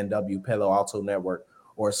PANW, Palo Alto Network,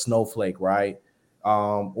 or Snowflake, right?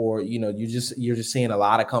 Or you're just seeing a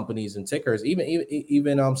lot of companies and tickers,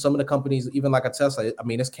 even some of the companies, even like a Tesla. I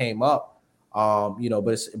mean, this came up, but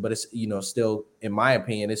it's still, in my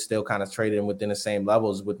opinion, it's still kind of trading within the same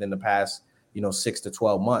levels within the past 6 to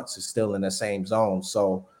 12 months. It's still in the same zone.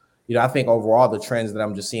 So I think overall the trends that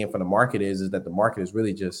I'm just seeing from the market is that the market is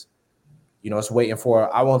really just it's waiting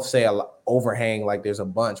for, I won't say a overhang like there's a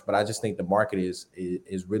bunch, but I just think the market is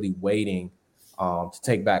really waiting to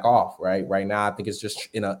take back off. Right now, I think it's just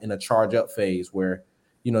in a charge up phase where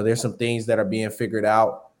there's some things that are being figured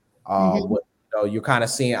out. You're kind of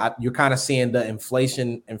seeing the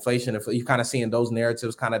inflation. You're kind of seeing those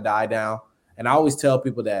narratives kind of die down. And I always tell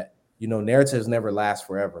people that narratives never last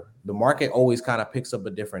forever. The market always kind of picks up a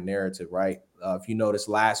different narrative, right? If you notice,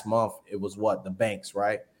 last month it was the banks,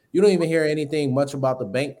 right? You don't even hear anything much about the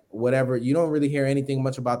bank, whatever. You don't really hear anything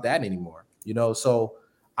much about that anymore, So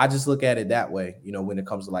I just look at it that way, when it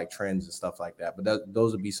comes to like trends and stuff like that. But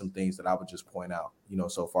those would be some things that I would just point out,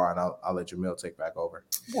 so far, and I'll let Jameel take back over.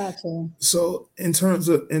 Gotcha. So in terms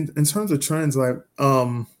of trends, like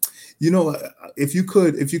if you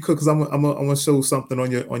could, because I'm gonna show something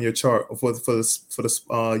on your chart for this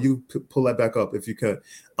you pull that back up if you could,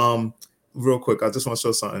 real quick. I just want to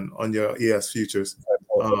show something on your ES futures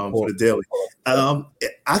for the daily.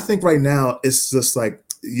 I think right now it's just like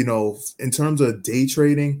in terms of day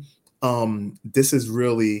trading, this is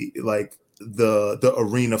really like the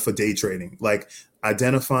arena for day trading, like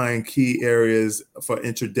identifying key areas for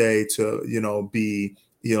intraday to be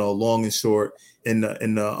long and short in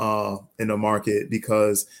the market,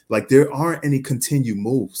 because like there aren't any continued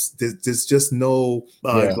moves. There's just no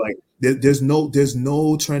like there's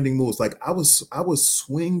no trending moves. Like I was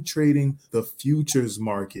swing trading the futures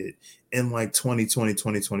market in like 2020,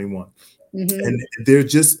 2021. And there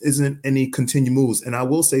just isn't any continued moves. And I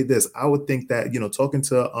will say this, I would think that, talking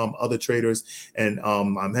to other traders and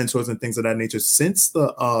my mentors and things of that nature, since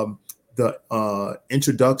the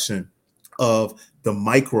introduction of the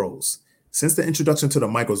micros,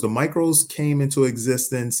 the micros came into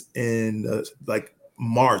existence in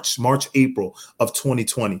April of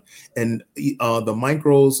 2020. And the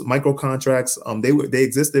micro contracts, they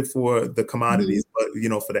existed for the commodities, but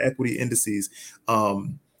for the equity indices,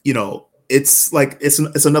 it's like it's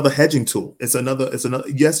another hedging tool. It's another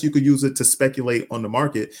yes, you could use it to speculate on the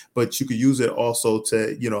market, but you could use it also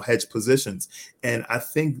to hedge positions. And I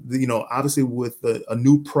think obviously with a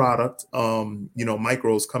new product,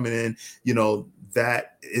 micros coming in,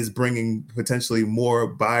 that is bringing potentially more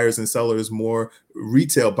buyers and sellers, more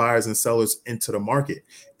retail buyers and sellers into the market.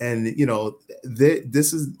 And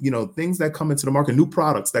this is things that come into the market, new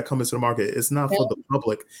products that come into the market. It's not for the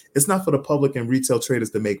public. It's not for the public and retail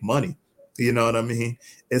traders to make money. You know what I mean?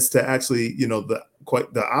 It's to actually,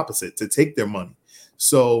 quite the opposite, to take their money.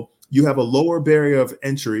 So you have a lower barrier of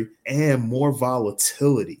entry and more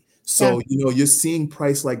volatility. So, you're seeing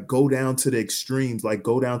price like go down to the extremes, like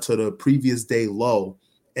go down to the previous day low,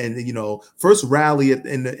 and first rally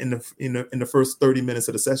in the first 30 minutes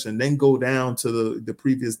of the session, then go down to the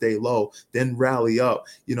previous day low, then rally up.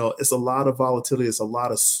 It's a lot of volatility, it's a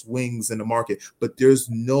lot of swings in the market, but there's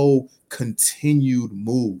no continued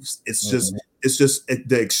moves. It's just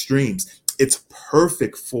the extremes. It's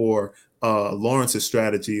perfect for Lawrence's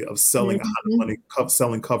strategy of selling a lot of money,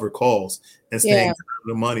 selling covered calls and staying out of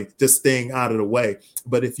the money, just staying out of the way.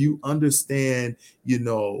 But if you understand,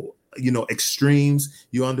 extremes,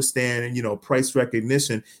 you understand, price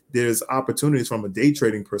recognition, there's opportunities from a day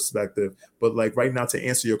trading perspective. But like right now, to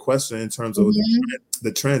answer your question in terms of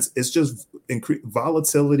the trends, it's just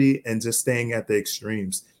volatility and just staying at the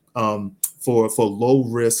extremes for low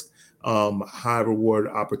risk, high reward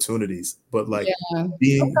opportunities. But like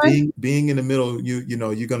being in the middle,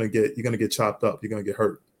 you're gonna get chopped up, you're gonna get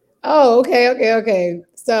hurt. Oh, okay.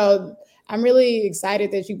 So I'm really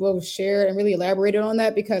excited that you both shared and really elaborated on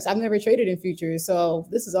that, because I've never traded in futures. So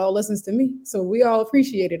this is all lessons to me. So we all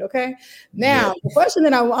appreciate it. Okay. Now, the question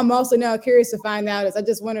that I'm also now curious to find out is, I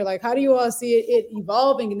just wonder, like, how do you all see it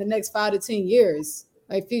evolving in the next 5 to 10 years,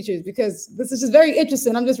 like futures? Because this is just very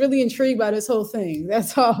interesting. I'm just really intrigued by this whole thing.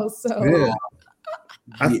 That's all. So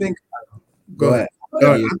I think, go ahead.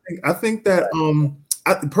 I think that,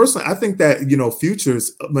 personally, I think that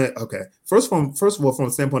futures. Okay, first of all, from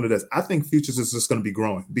a standpoint of this, I think futures is just going to be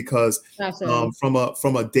growing, because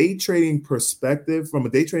from a day trading perspective,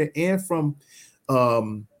 and from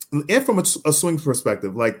and from a swing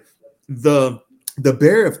perspective, like the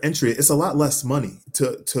barrier of entry, it's a lot less money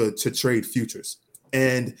to trade futures.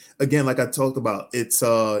 And again, like I talked about, it's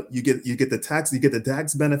you get the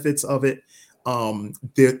tax benefits of it.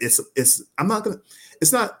 There it's I'm not gonna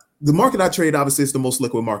it's not the market I trade. Obviously, it's the most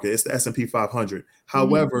liquid market. It's the S&P 500.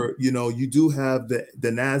 However, you do have the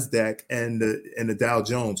Nasdaq and the Dow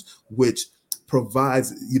Jones, which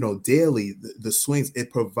provides daily the swings.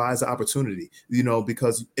 It provides the opportunity,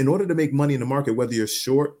 because in order to make money in the market, whether you're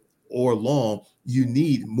short or long, you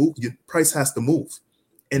need move. Your price has to move.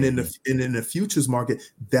 And in the futures market,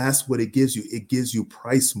 that's what it gives you. It gives you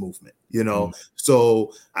price movement,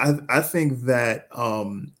 So I think that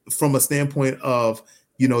from a standpoint of,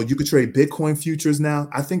 you could trade Bitcoin futures now.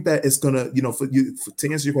 I think that it's gonna, to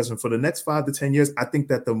answer your question, for the next 5 to 10 years, I think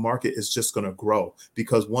that the market is just gonna grow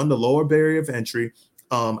because one, the lower barrier of entry.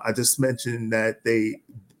 I just mentioned that they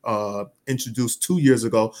introduced 2 years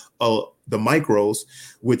ago the micros,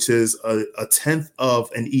 which is a tenth of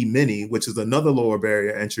an E-mini, which is another lower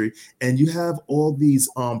barrier entry. And you have all these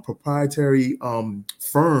proprietary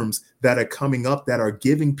firms that are coming up that are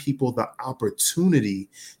giving people the opportunity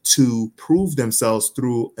to prove themselves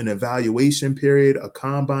through an evaluation period, a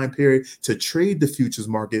combine period, to trade the futures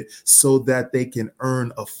market so that they can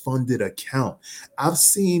earn a funded account. I've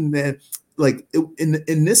seen that, like,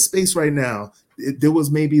 in this space right now, there was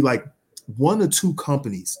maybe like 1 or 2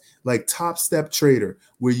 companies like Top Step Trader,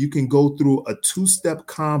 where you can go through a 2-step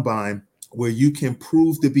combine where you can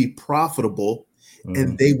prove to be profitable,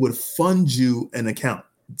 and they would fund you an account.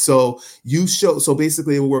 So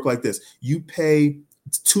basically it will work like this. You pay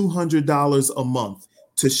 $200 a month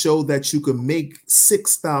to show that you can make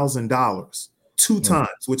 $6,000 2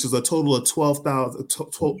 times, which is a total of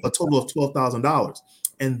 $12,000.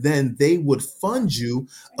 And then they would fund you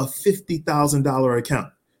a $50,000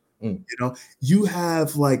 account. You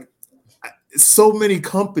have like so many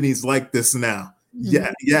companies like this now.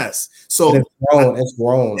 Yeah, yes. So it's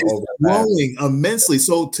grown immensely.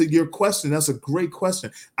 So to your question, that's a great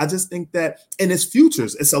question. I just think that, and it's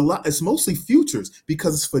futures. It's mostly futures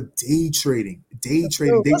because it's for day trading. That's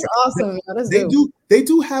awesome. They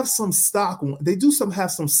do have some stock. They do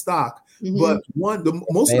have some stock. But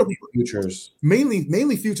most of the futures,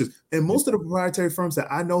 mainly futures, and most of the proprietary firms that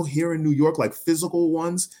I know here in New York, like physical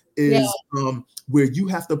ones, is where you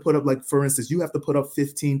have to put up, like, for instance, you have to put up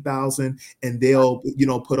 15,000 and they'll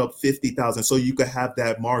put up 50,000, so you could have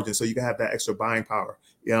that margin, so you can have that extra buying power.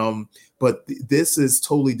 But this is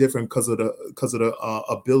totally different because of the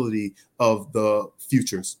ability of the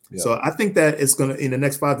futures. So I think that it's gonna, in the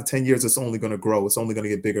next 5 to 10 years, it's only gonna grow. It's only gonna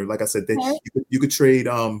get bigger. Like I said, you could trade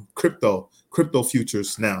crypto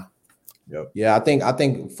futures now. Yeah, I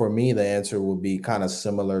think for me the answer would be kind of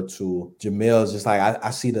similar to Jameel's. Just like I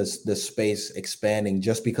see the space expanding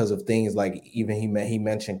just because of things like, even he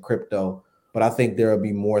mentioned crypto, but I think there will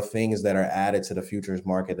be more things that are added to the futures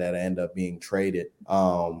market that end up being traded.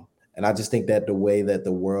 And I just think that the way that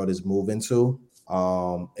the world is moving to,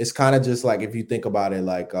 it's kind of just like, if you think about it,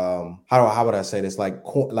 like how would I say this, like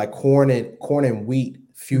corn and wheat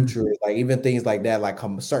futures, like even things like that, like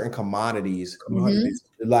certain commodities.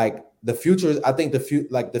 Like the futures, I think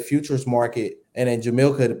the futures market, and then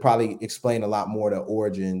Jameel could probably explain a lot more the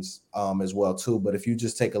origins as well too. But if you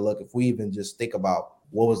just take a look, if we even just think about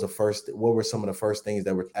what were some of the first things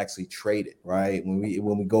that were actually traded, right? When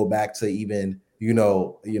we go back to even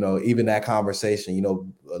even that conversation, a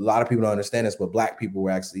lot of people don't understand this, but Black people were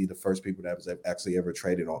actually the first people that was actually ever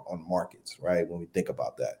traded on markets, right? When we think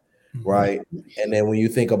about that, right? And then when you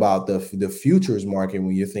think about the futures market,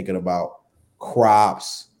 when you're thinking about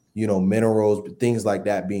crops, minerals, things like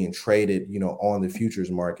that being traded, on the futures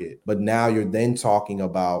market. But now you're then talking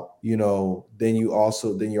about, then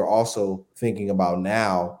you're also thinking about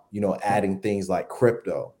now, adding things like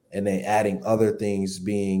crypto, and then adding other things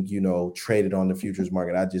being, traded on the futures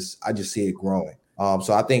market. I just see it growing.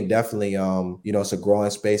 So I think definitely, it's a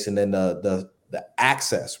growing space. And then the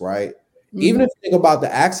access, right? Even if you think about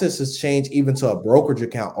the access has changed even to a brokerage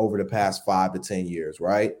account over the past 5 to 10 years,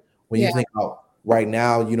 right? When you think about right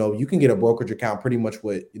now, you can get a brokerage account pretty much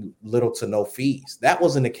with little to no fees. That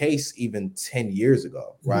wasn't the case even 10 years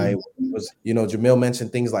ago, right? It was, Jameel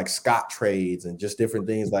mentioned things like Scott trades and just different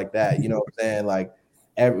things like that. You know what I'm saying? Like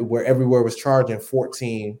everywhere was charging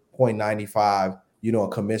 14.95, a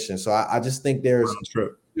commission. So I just think there's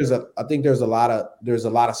a lot of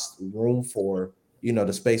room for,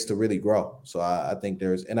 the space to really grow. So I think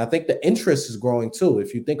the interest is growing too.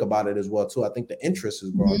 If you think about it as well too, I think the interest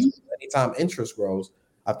is growing too. Anytime interest grows,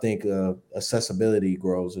 I think accessibility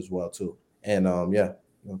grows as well too. And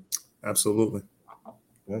absolutely.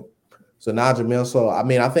 Yeah. So now, Jameel, so I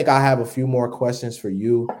mean, I think I have a few more questions for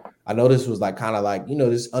you. I know this was like kind of like,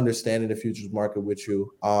 just understanding the futures market with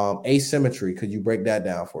you. Asymmetry, could you break that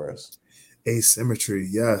down for us? Asymmetry,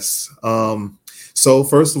 yes. So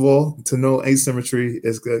first of all, to know asymmetry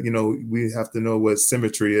is good. We have to know what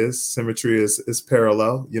symmetry is. Symmetry is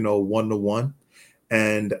parallel, 1-to-1.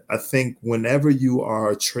 And I think whenever you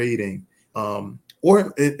are trading,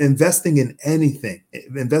 or investing in anything,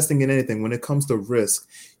 when it comes to risk,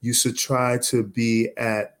 you should try to be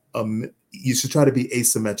asymmetric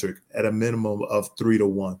at a minimum of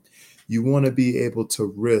 3-to-1. You want to be able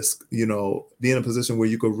to risk, be in a position where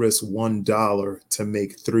you could risk $1 to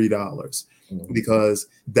make $3, because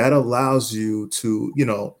that allows you to,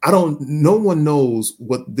 no one knows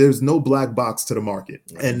there's no black box to the market,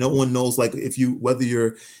 and no one knows, like, whether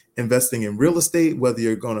you're investing in real estate, whether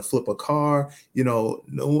you're going to flip a car, no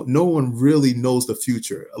one really knows the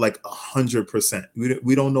future like 100%.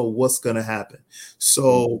 We don't know what's going to happen.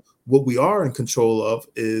 So what we are in control of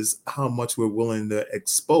is how much we're willing to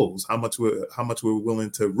expose, how much we're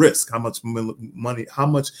willing to risk, how much money, how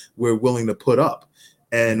much we're willing to put up.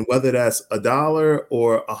 And whether that's $1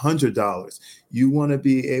 or $100, you want to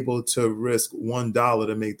be able to risk $1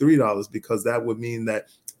 to make $3, because that would mean that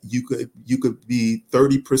you could be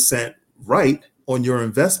 30% right on your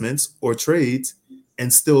investments or trades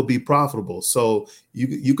and still be profitable. So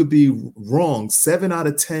you could be wrong 7 out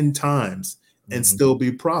of 10 times and still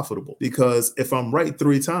be profitable, because if I'm right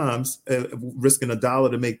 3 times, risking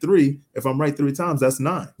 $1 to make 3, if I'm right 3 times, that's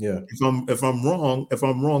 9. Yeah. If I'm wrong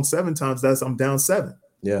 7 times, I'm down 7.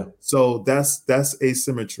 Yeah. So that's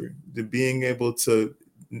asymmetry, being able to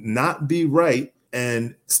not be right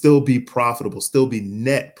and still be profitable, still be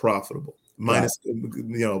net profitable, minus,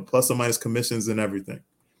 plus or minus commissions and everything.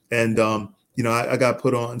 And, I got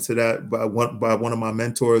put on to that by one of my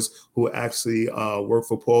mentors who actually worked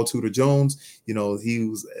for Paul Tudor Jones. He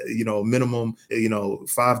was, minimum,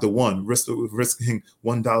 5-to-1, risking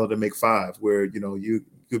 $1 to make 5, where, you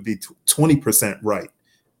could be 20% right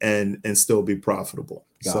and still be profitable.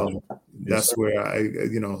 So that's where I,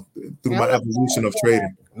 through my evolution of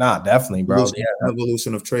trading. Nah, definitely, bro.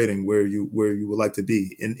 Evolution of trading, where you would like to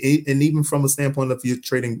be, and even from a standpoint of you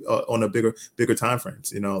trading on a bigger time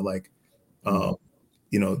frames,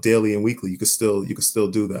 daily and weekly, you could still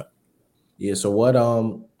do that. Yeah. So what?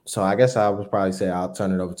 So I guess I would probably say I'll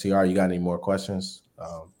turn it over to you. You got any more questions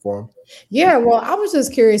for him? Yeah, well, I was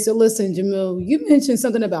just curious to listen, Jameel. You mentioned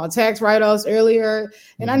something about tax write-offs earlier,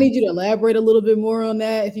 and I need you to elaborate a little bit more on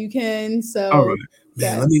that if you can. So, all right,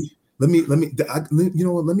 man, let me, let me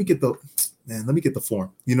get the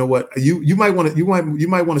form. You know what? You might want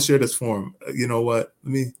to share this form. You know what?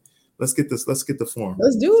 Let's get the form.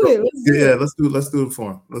 Let's do it. Let's do the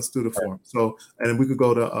form. Let's do the form. So, and then we could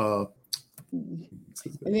go to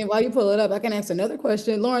and then while you pull it up, I can ask another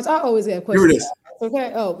question. Lawrence, I always have questions. Here it is.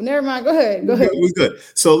 Okay. Oh, never mind. Go ahead. We're good.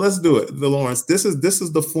 So let's do it. Lawrence, this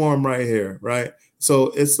is the form right here, right? So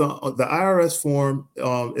it's the IRS form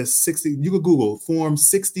is 60. You could Google form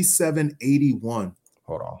 6781.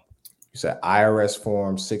 Hold on. You said IRS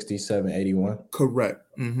form 6781? Correct.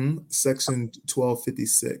 Section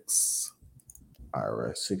 1256.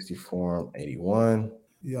 IRS 60 form 81.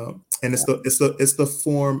 Yeah. And it's the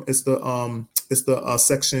form, it's the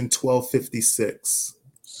section 1256.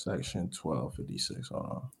 Section 1256. Hold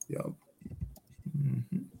on. Yep.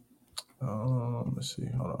 Let's see.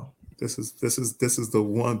 Hold on. This is the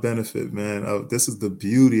one benefit, man. This is the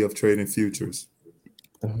beauty of trading futures.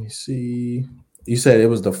 Let me see. You said it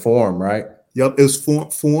was the form, right? Yep, it's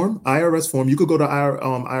form IRS form. You could go to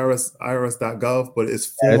irs.gov, but it's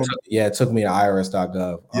form. It took me to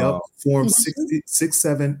irs.gov. Yep, form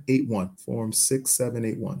 6781. Form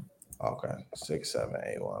 6781. Okay,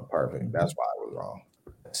 6781. Perfect. That's why I was wrong.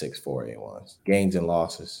 6481. Gains and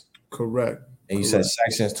losses. Correct. And you said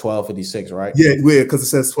sections 1256, right? Yeah, because it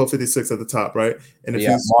says 1256 at the top, right? And if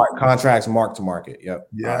contracts mark to market. Yep.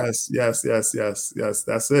 Yes. That's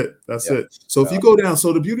it. That's it. So if you go down,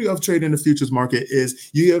 so the beauty of trading the futures market is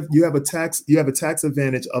you have a tax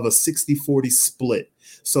advantage of a 60-40 split.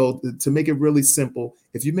 So to make it really simple,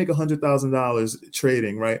 if you make $100,000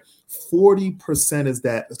 trading, right, 40% is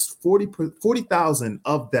that 40,000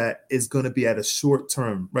 of that is going to be at a short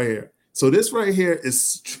term right here. So this right here is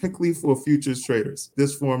strictly for futures traders,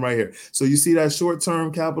 this form right here. So you see that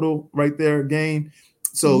short-term capital right there gain.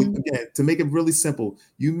 So again, to make it really simple,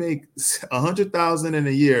 you make 100,000 in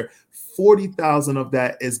a year, 40,000 of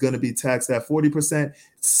that is going to be taxed at 40%,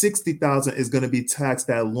 60,000 is going to be taxed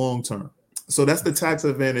at long term. So that's the tax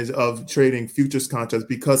advantage of trading futures contracts,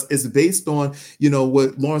 because it's based on,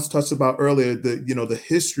 what Lawrence touched about earlier, the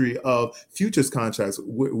history of futures contracts,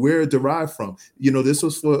 where it derived from. This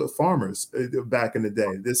was for farmers back in the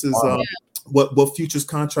day. This is what futures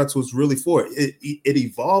contracts was really for. It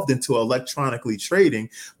evolved into electronically trading,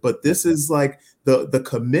 but this is like the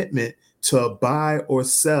commitment to buy or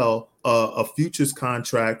sell a futures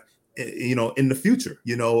contract, in the future,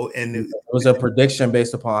 and It was a prediction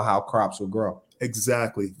based upon how crops would grow.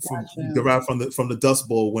 exactly, derived from the Dust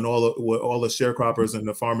Bowl, when all the sharecroppers and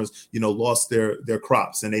the farmers, lost their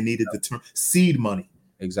crops, and they needed the term seed money.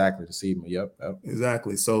 Exactly, the seed. Yep.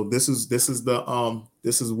 Exactly. So this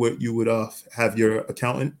is what you would have your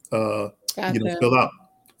accountant fill out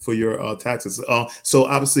for your taxes. So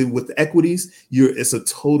obviously with equities, it's a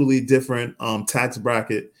totally different tax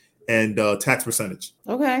bracket and tax percentage.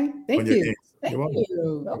 Okay, thank you. Thank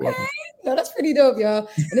you. Okay. No, that's pretty dope, y'all.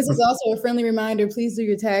 And this is also a friendly reminder. Please do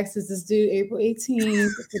your taxes. It's due April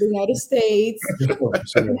 18th for the United States. Just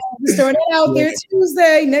throwing it out there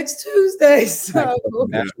next Tuesday. So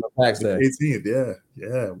National Tax Day. 18th,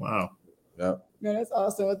 yeah. Wow. Yep. No, that's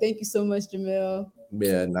awesome. Well, thank you so much, Jameel.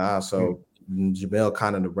 Yeah, so Jameel,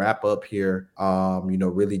 kind of to wrap up here,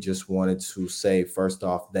 really just wanted to say, first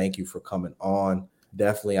off, thank you for coming on.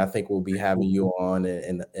 Definitely, I think we'll be having you on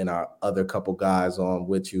and our other couple guys on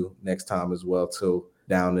with you next time as well too,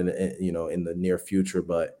 down in the near future.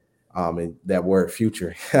 But and that word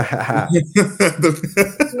future.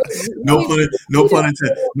 no pun intended. No pun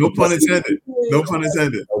intended. No pun intended. No pun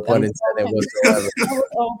intended whatsoever.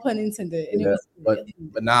 All pun intended. Yeah, but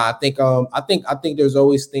nah, I think there's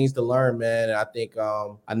always things to learn, man. And I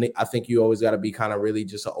think you always got to be kind of really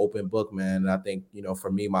just an open book, man. And I think, for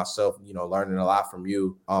me myself, learning a lot from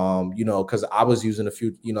you, because I was using a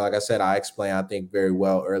few, like I said, I explained, I think, very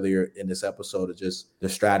well earlier in this episode of just the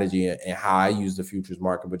strategy and how I use the futures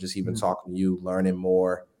market, but just even talking to you, learning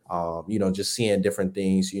more, just seeing different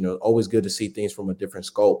things, always good to see things from a different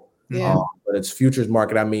scope. Yeah. But it's futures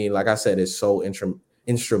market. I mean, like I said, it's so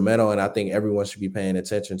instrumental, and I think everyone should be paying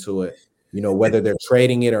attention to it, whether they're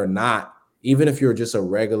trading it or not. Even if you're just a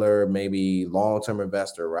regular, maybe long-term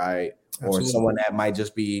investor, right? Absolutely. Or someone that might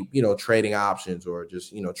just be, trading options or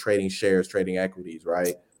just, trading shares, trading equities,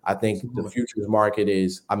 right? I think the futures market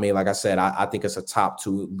is, I mean, like I said, I think it's a top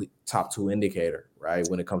two indicator, right?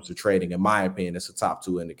 When it comes to trading, in my opinion, it's a top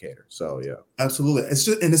two indicator. So yeah, absolutely. It's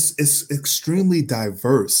just, and it's extremely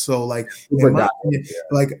diverse. So like, why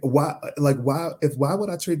would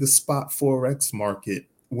I trade the spot Forex market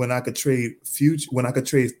when I could trade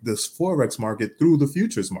this Forex market through the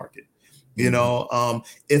futures market?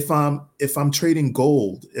 If I'm trading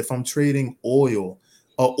gold, if I'm trading oil,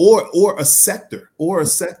 or a sector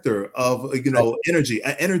of energy,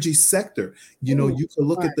 an energy sector, you could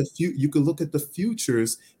look at the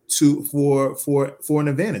futures for an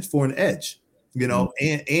advantage, for an edge,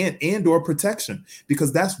 and or protection,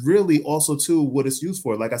 because that's really also too what it's used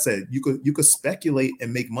for. Like I said, you could speculate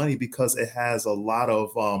and make money because it has a lot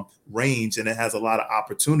of range and it has a lot of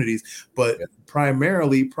opportunities, but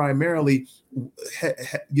primarily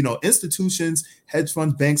institutions, hedge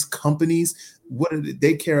funds, banks, companies,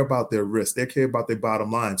 they care about their risk, they care about their bottom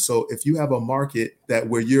line. So if you have a market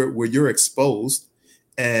where you're exposed,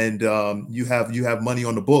 and you have money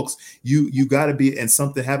on the books, you got to be, and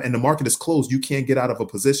something happen, and the market is closed, you can't get out of a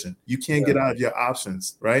position, you can't get out of your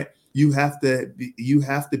options, right? You have to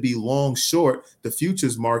be long short the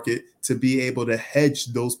futures market to be able to hedge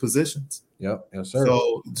those positions. Yep. Yes, sir.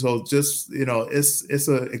 So just it's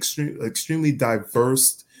a extremely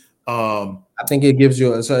diverse. I think it gives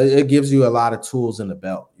you a lot of tools in the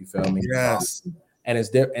belt. You feel me? Yes. And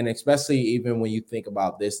it's there, and especially even when you think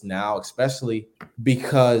about this now, especially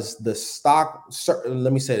because the stock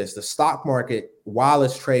market, while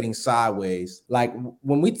it's trading sideways, like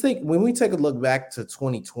when we take a look back to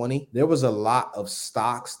 2020, there was a lot of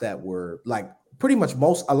stocks that were like pretty much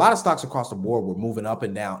a lot of stocks across the board were moving up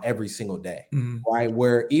and down every single day, right?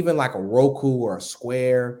 Where even like a Roku or a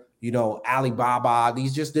Square, Alibaba,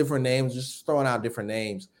 these just different names, just throwing out different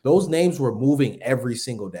names. Those names were moving every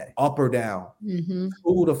single day, up or down, 2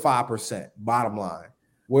 to 5%, bottom line.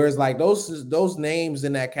 Whereas like those names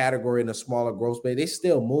in that category in the smaller growth space, they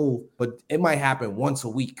still move, but it might happen once a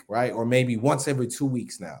week, right? Or maybe once every 2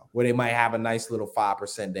 weeks now, where they might have a nice little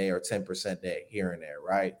 5% day or 10% day here and there,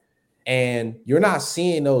 right? And you're not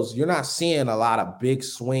seeing a lot of big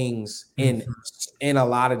swings in a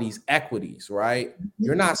lot of these equities, right?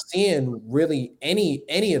 You're not seeing really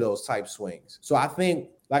any of those type swings. So I think,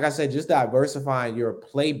 like I said, just diversifying your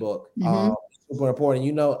playbook, super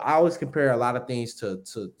important. I always compare a lot of things to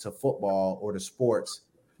football or to sports.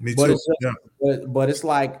 Me But too. it's just, Yeah. but it's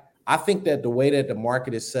like I think that the way that the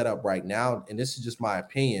market is set up right now, and this is just my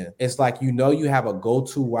opinion, it's like you have a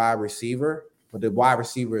go-to wide receiver, but the wide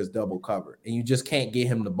receiver is double covered, and you just can't get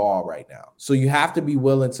him the ball right now. So you have to be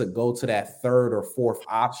willing to go to that third or fourth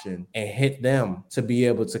option and hit them to be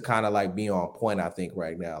able to kind of like be on point. I think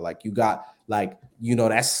right now, like you got like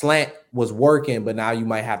that slant was working, but now you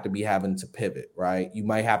might have to be having to pivot, right? You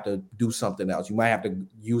might have to do something else. You might have to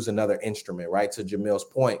use another instrument, right? To Jameel's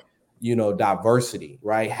point, diversity,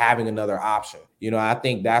 right? Having another option. I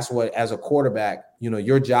think that's what, as a quarterback,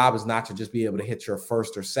 your job is not to just be able to hit your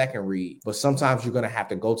first or second read, but sometimes you're going to have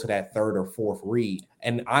to go to that third or fourth read.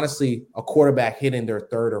 And honestly, a quarterback hitting their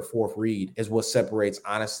third or fourth read is what separates,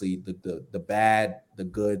 honestly, the bad, the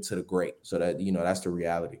good to the great. So that, that's the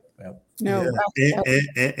reality. Yeah. No, yeah.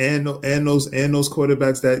 And those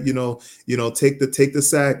quarterbacks that take the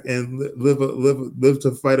sack and live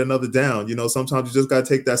to fight another down. Sometimes you just gotta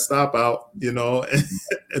take that stop out, and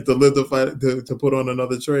to live to fight to put on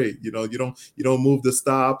another trade. You don't move the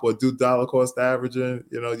stop or do dollar cost averaging.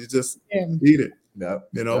 You just beat it. Yeah.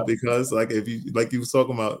 Because like you was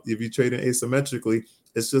talking about, if you trade asymmetrically,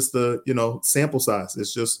 it's just the sample size.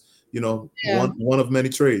 It's just one of many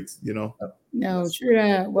trades. No, true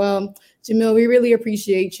that. Well, Jameel, we really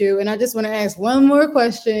appreciate you. And I just want to ask one more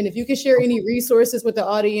question. If you could share any resources with the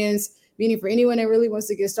audience, meaning for anyone that really wants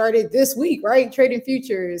to get started this week, right? Trading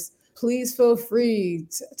futures, please feel free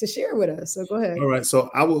to share with us. So go ahead. All right. So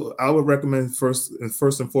I would recommend first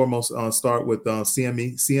and foremost start with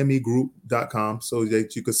CMEgroup.com, so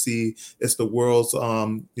that you could see it's the world's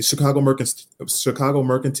Chicago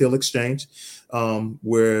Mercantile Exchange,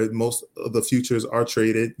 where most of the futures are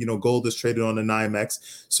traded. Gold is traded on the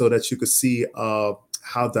NYMEX, so that you could see how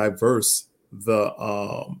diverse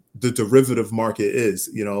the derivative market is.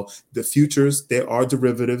 The futures, they are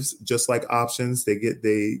derivatives, just like options.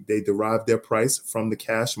 They derive their price from the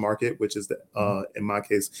cash market, which is in my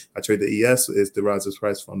case, I trade the ES, it derives its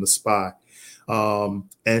price from the SPY. And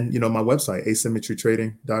my website,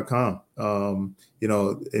 asymmetrytrading.com.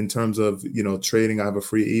 In terms of trading, I have a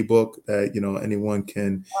free ebook that anyone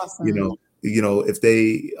can Awesome. If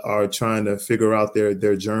they are trying to figure out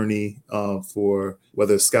their journey for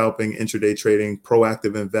whether scalping, intraday trading,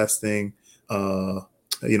 proactive investing,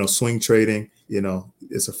 swing trading,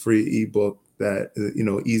 it's a free ebook that,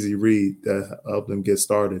 easy read that help them get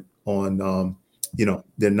started on,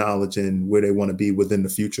 their knowledge and where they want to be within the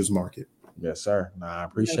futures market. Yes, sir. I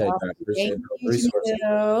appreciate that. Appreciate the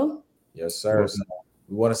resources. Yes, sir. So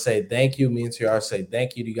we want to say thank you. Me and TR say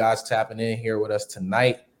thank you to you guys tapping in here with us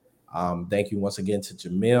tonight. Thank you once again to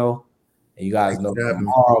Jameel. And you guys know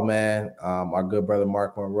tomorrow, man, our good brother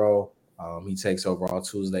Mark Monroe, he takes over on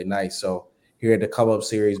Tuesday night. So here at the Come Up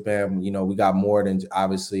series, man, we got more than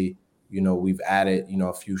obviously, we've added,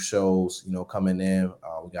 a few shows, coming in.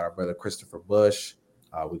 We got our brother Christopher Bush.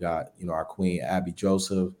 We got, our queen Abby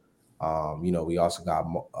Joseph. We also got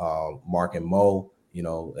Mark and Mo,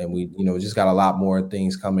 and we, just got a lot more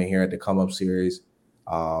things coming here at the Come Up series.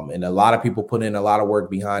 And a lot of people put in a lot of work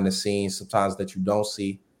behind the scenes, sometimes that you don't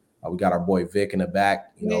see. We got our boy Vic in the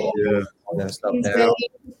back, and stuff down.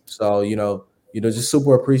 So, just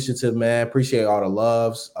super appreciative, man. Appreciate all the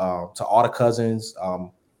loves to all the cousins.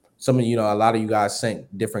 Some of a lot of you guys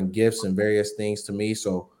sent different gifts and various things to me.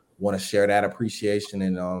 So want to share that appreciation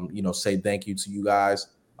and, say thank you to you guys.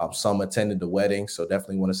 Some attended the wedding, so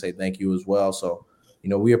definitely want to say thank you as well. So,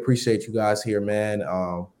 we appreciate you guys here, man.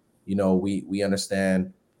 We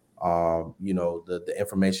understand, the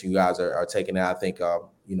information you guys are taking out. I think,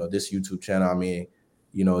 this YouTube channel, I mean,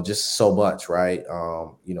 just so much, right?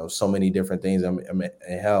 So many different things. And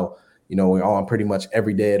hell, we're on pretty much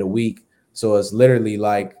every day of the week. So it's literally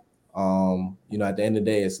like, at the end of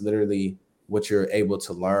the day, it's literally what you're able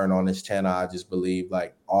to learn on this channel. I just believe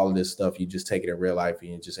like all of this stuff, you just take it in real life and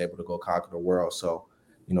you're just able to go conquer the world. So,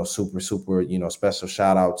 super, special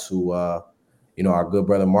shout out to, our good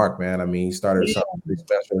brother Mark, man. I mean, he started something pretty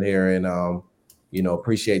special here, and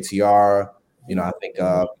appreciate Tiara. I think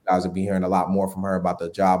you guys will be hearing a lot more from her about the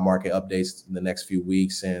job market updates in the next few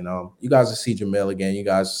weeks, and you guys will see Jameel again. You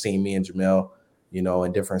guys have seen me and Jameel,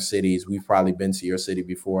 in different cities. We've probably been to your city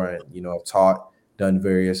before, and have taught, done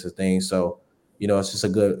various things. So, it's just a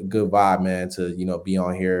good vibe, man, to be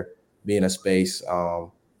on here, be in a space, where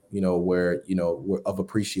we're of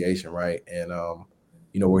appreciation, right, and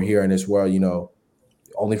we're here in this world,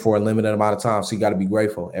 only for a limited amount of time. So you got to be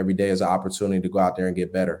grateful. Every day is an opportunity to go out there and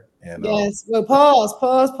get better. And yes, well,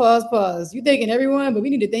 pause. You thanking everyone, but we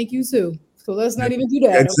need to thank you too. So let's not even do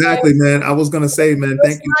that. Exactly, okay? Man. I was gonna say, man,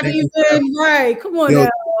 thank you. Right. Come on now.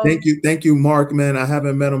 Thank you, Mark, man. I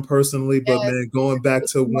haven't met him personally, but Yes. man, going back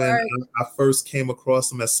to when Mark. I first came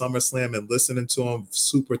across him at SummerSlam and listening to him,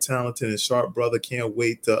 super talented and sharp brother. Can't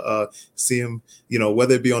wait to see him, you know,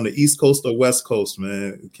 whether it be on the East Coast or West Coast,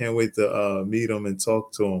 man. Can't wait to meet him and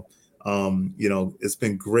talk to him. You know, it's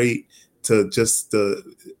been great to just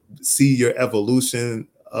see your evolution,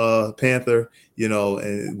 Panther, you know,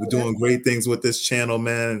 and we're doing great things with this channel,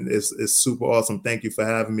 man. It's super awesome. Thank you for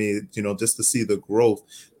having me, you know, just to see the growth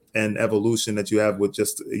and evolution that you have with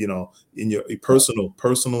just, you know, in your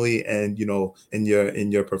personally, and, you know, in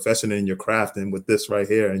your profession and in your craft, and with this right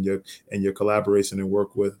here, and your collaboration and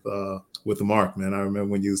work with Mark, man. I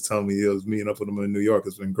remember when you was telling me you was meeting up with him in New York.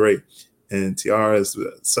 It's been great. And Tiara, is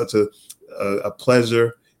such a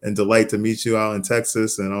pleasure and delight to meet you out in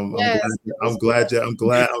Texas. And I'm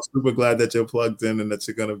super glad that you're plugged in and that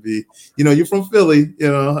you're gonna be, you know, you're from Philly, you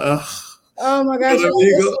know. Oh my gosh,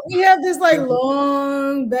 we have this like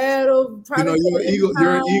long battle. You know,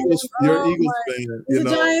 you're an Eagles fan. He's a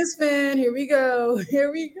Giants fan. Here we go.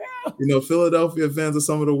 You know, Philadelphia fans are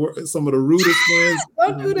some of the rudest fans.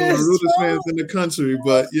 Don't do this. The rudest fans in the country,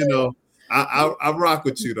 but you know, I rock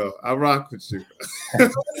with you though. I rock with you. I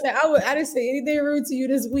didn't say anything rude to you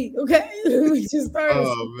this week. Okay, we just started.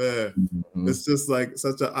 Oh man, it's just like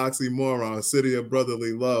such an oxymoron, a city of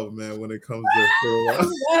brotherly love, man. When it comes to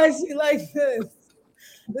why is she like this?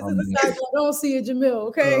 This is the side I don't see it, Jameel.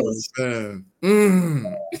 Okay. Oh, man.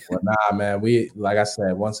 Well, nah, man. We, like I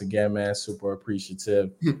said, once again, man, super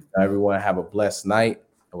appreciative. Everyone have a blessed night,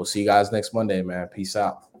 and we'll see you guys next Monday, man. Peace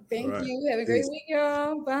out. Thank you. Have a great week,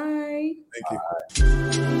 y'all. Bye.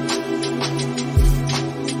 Thank you.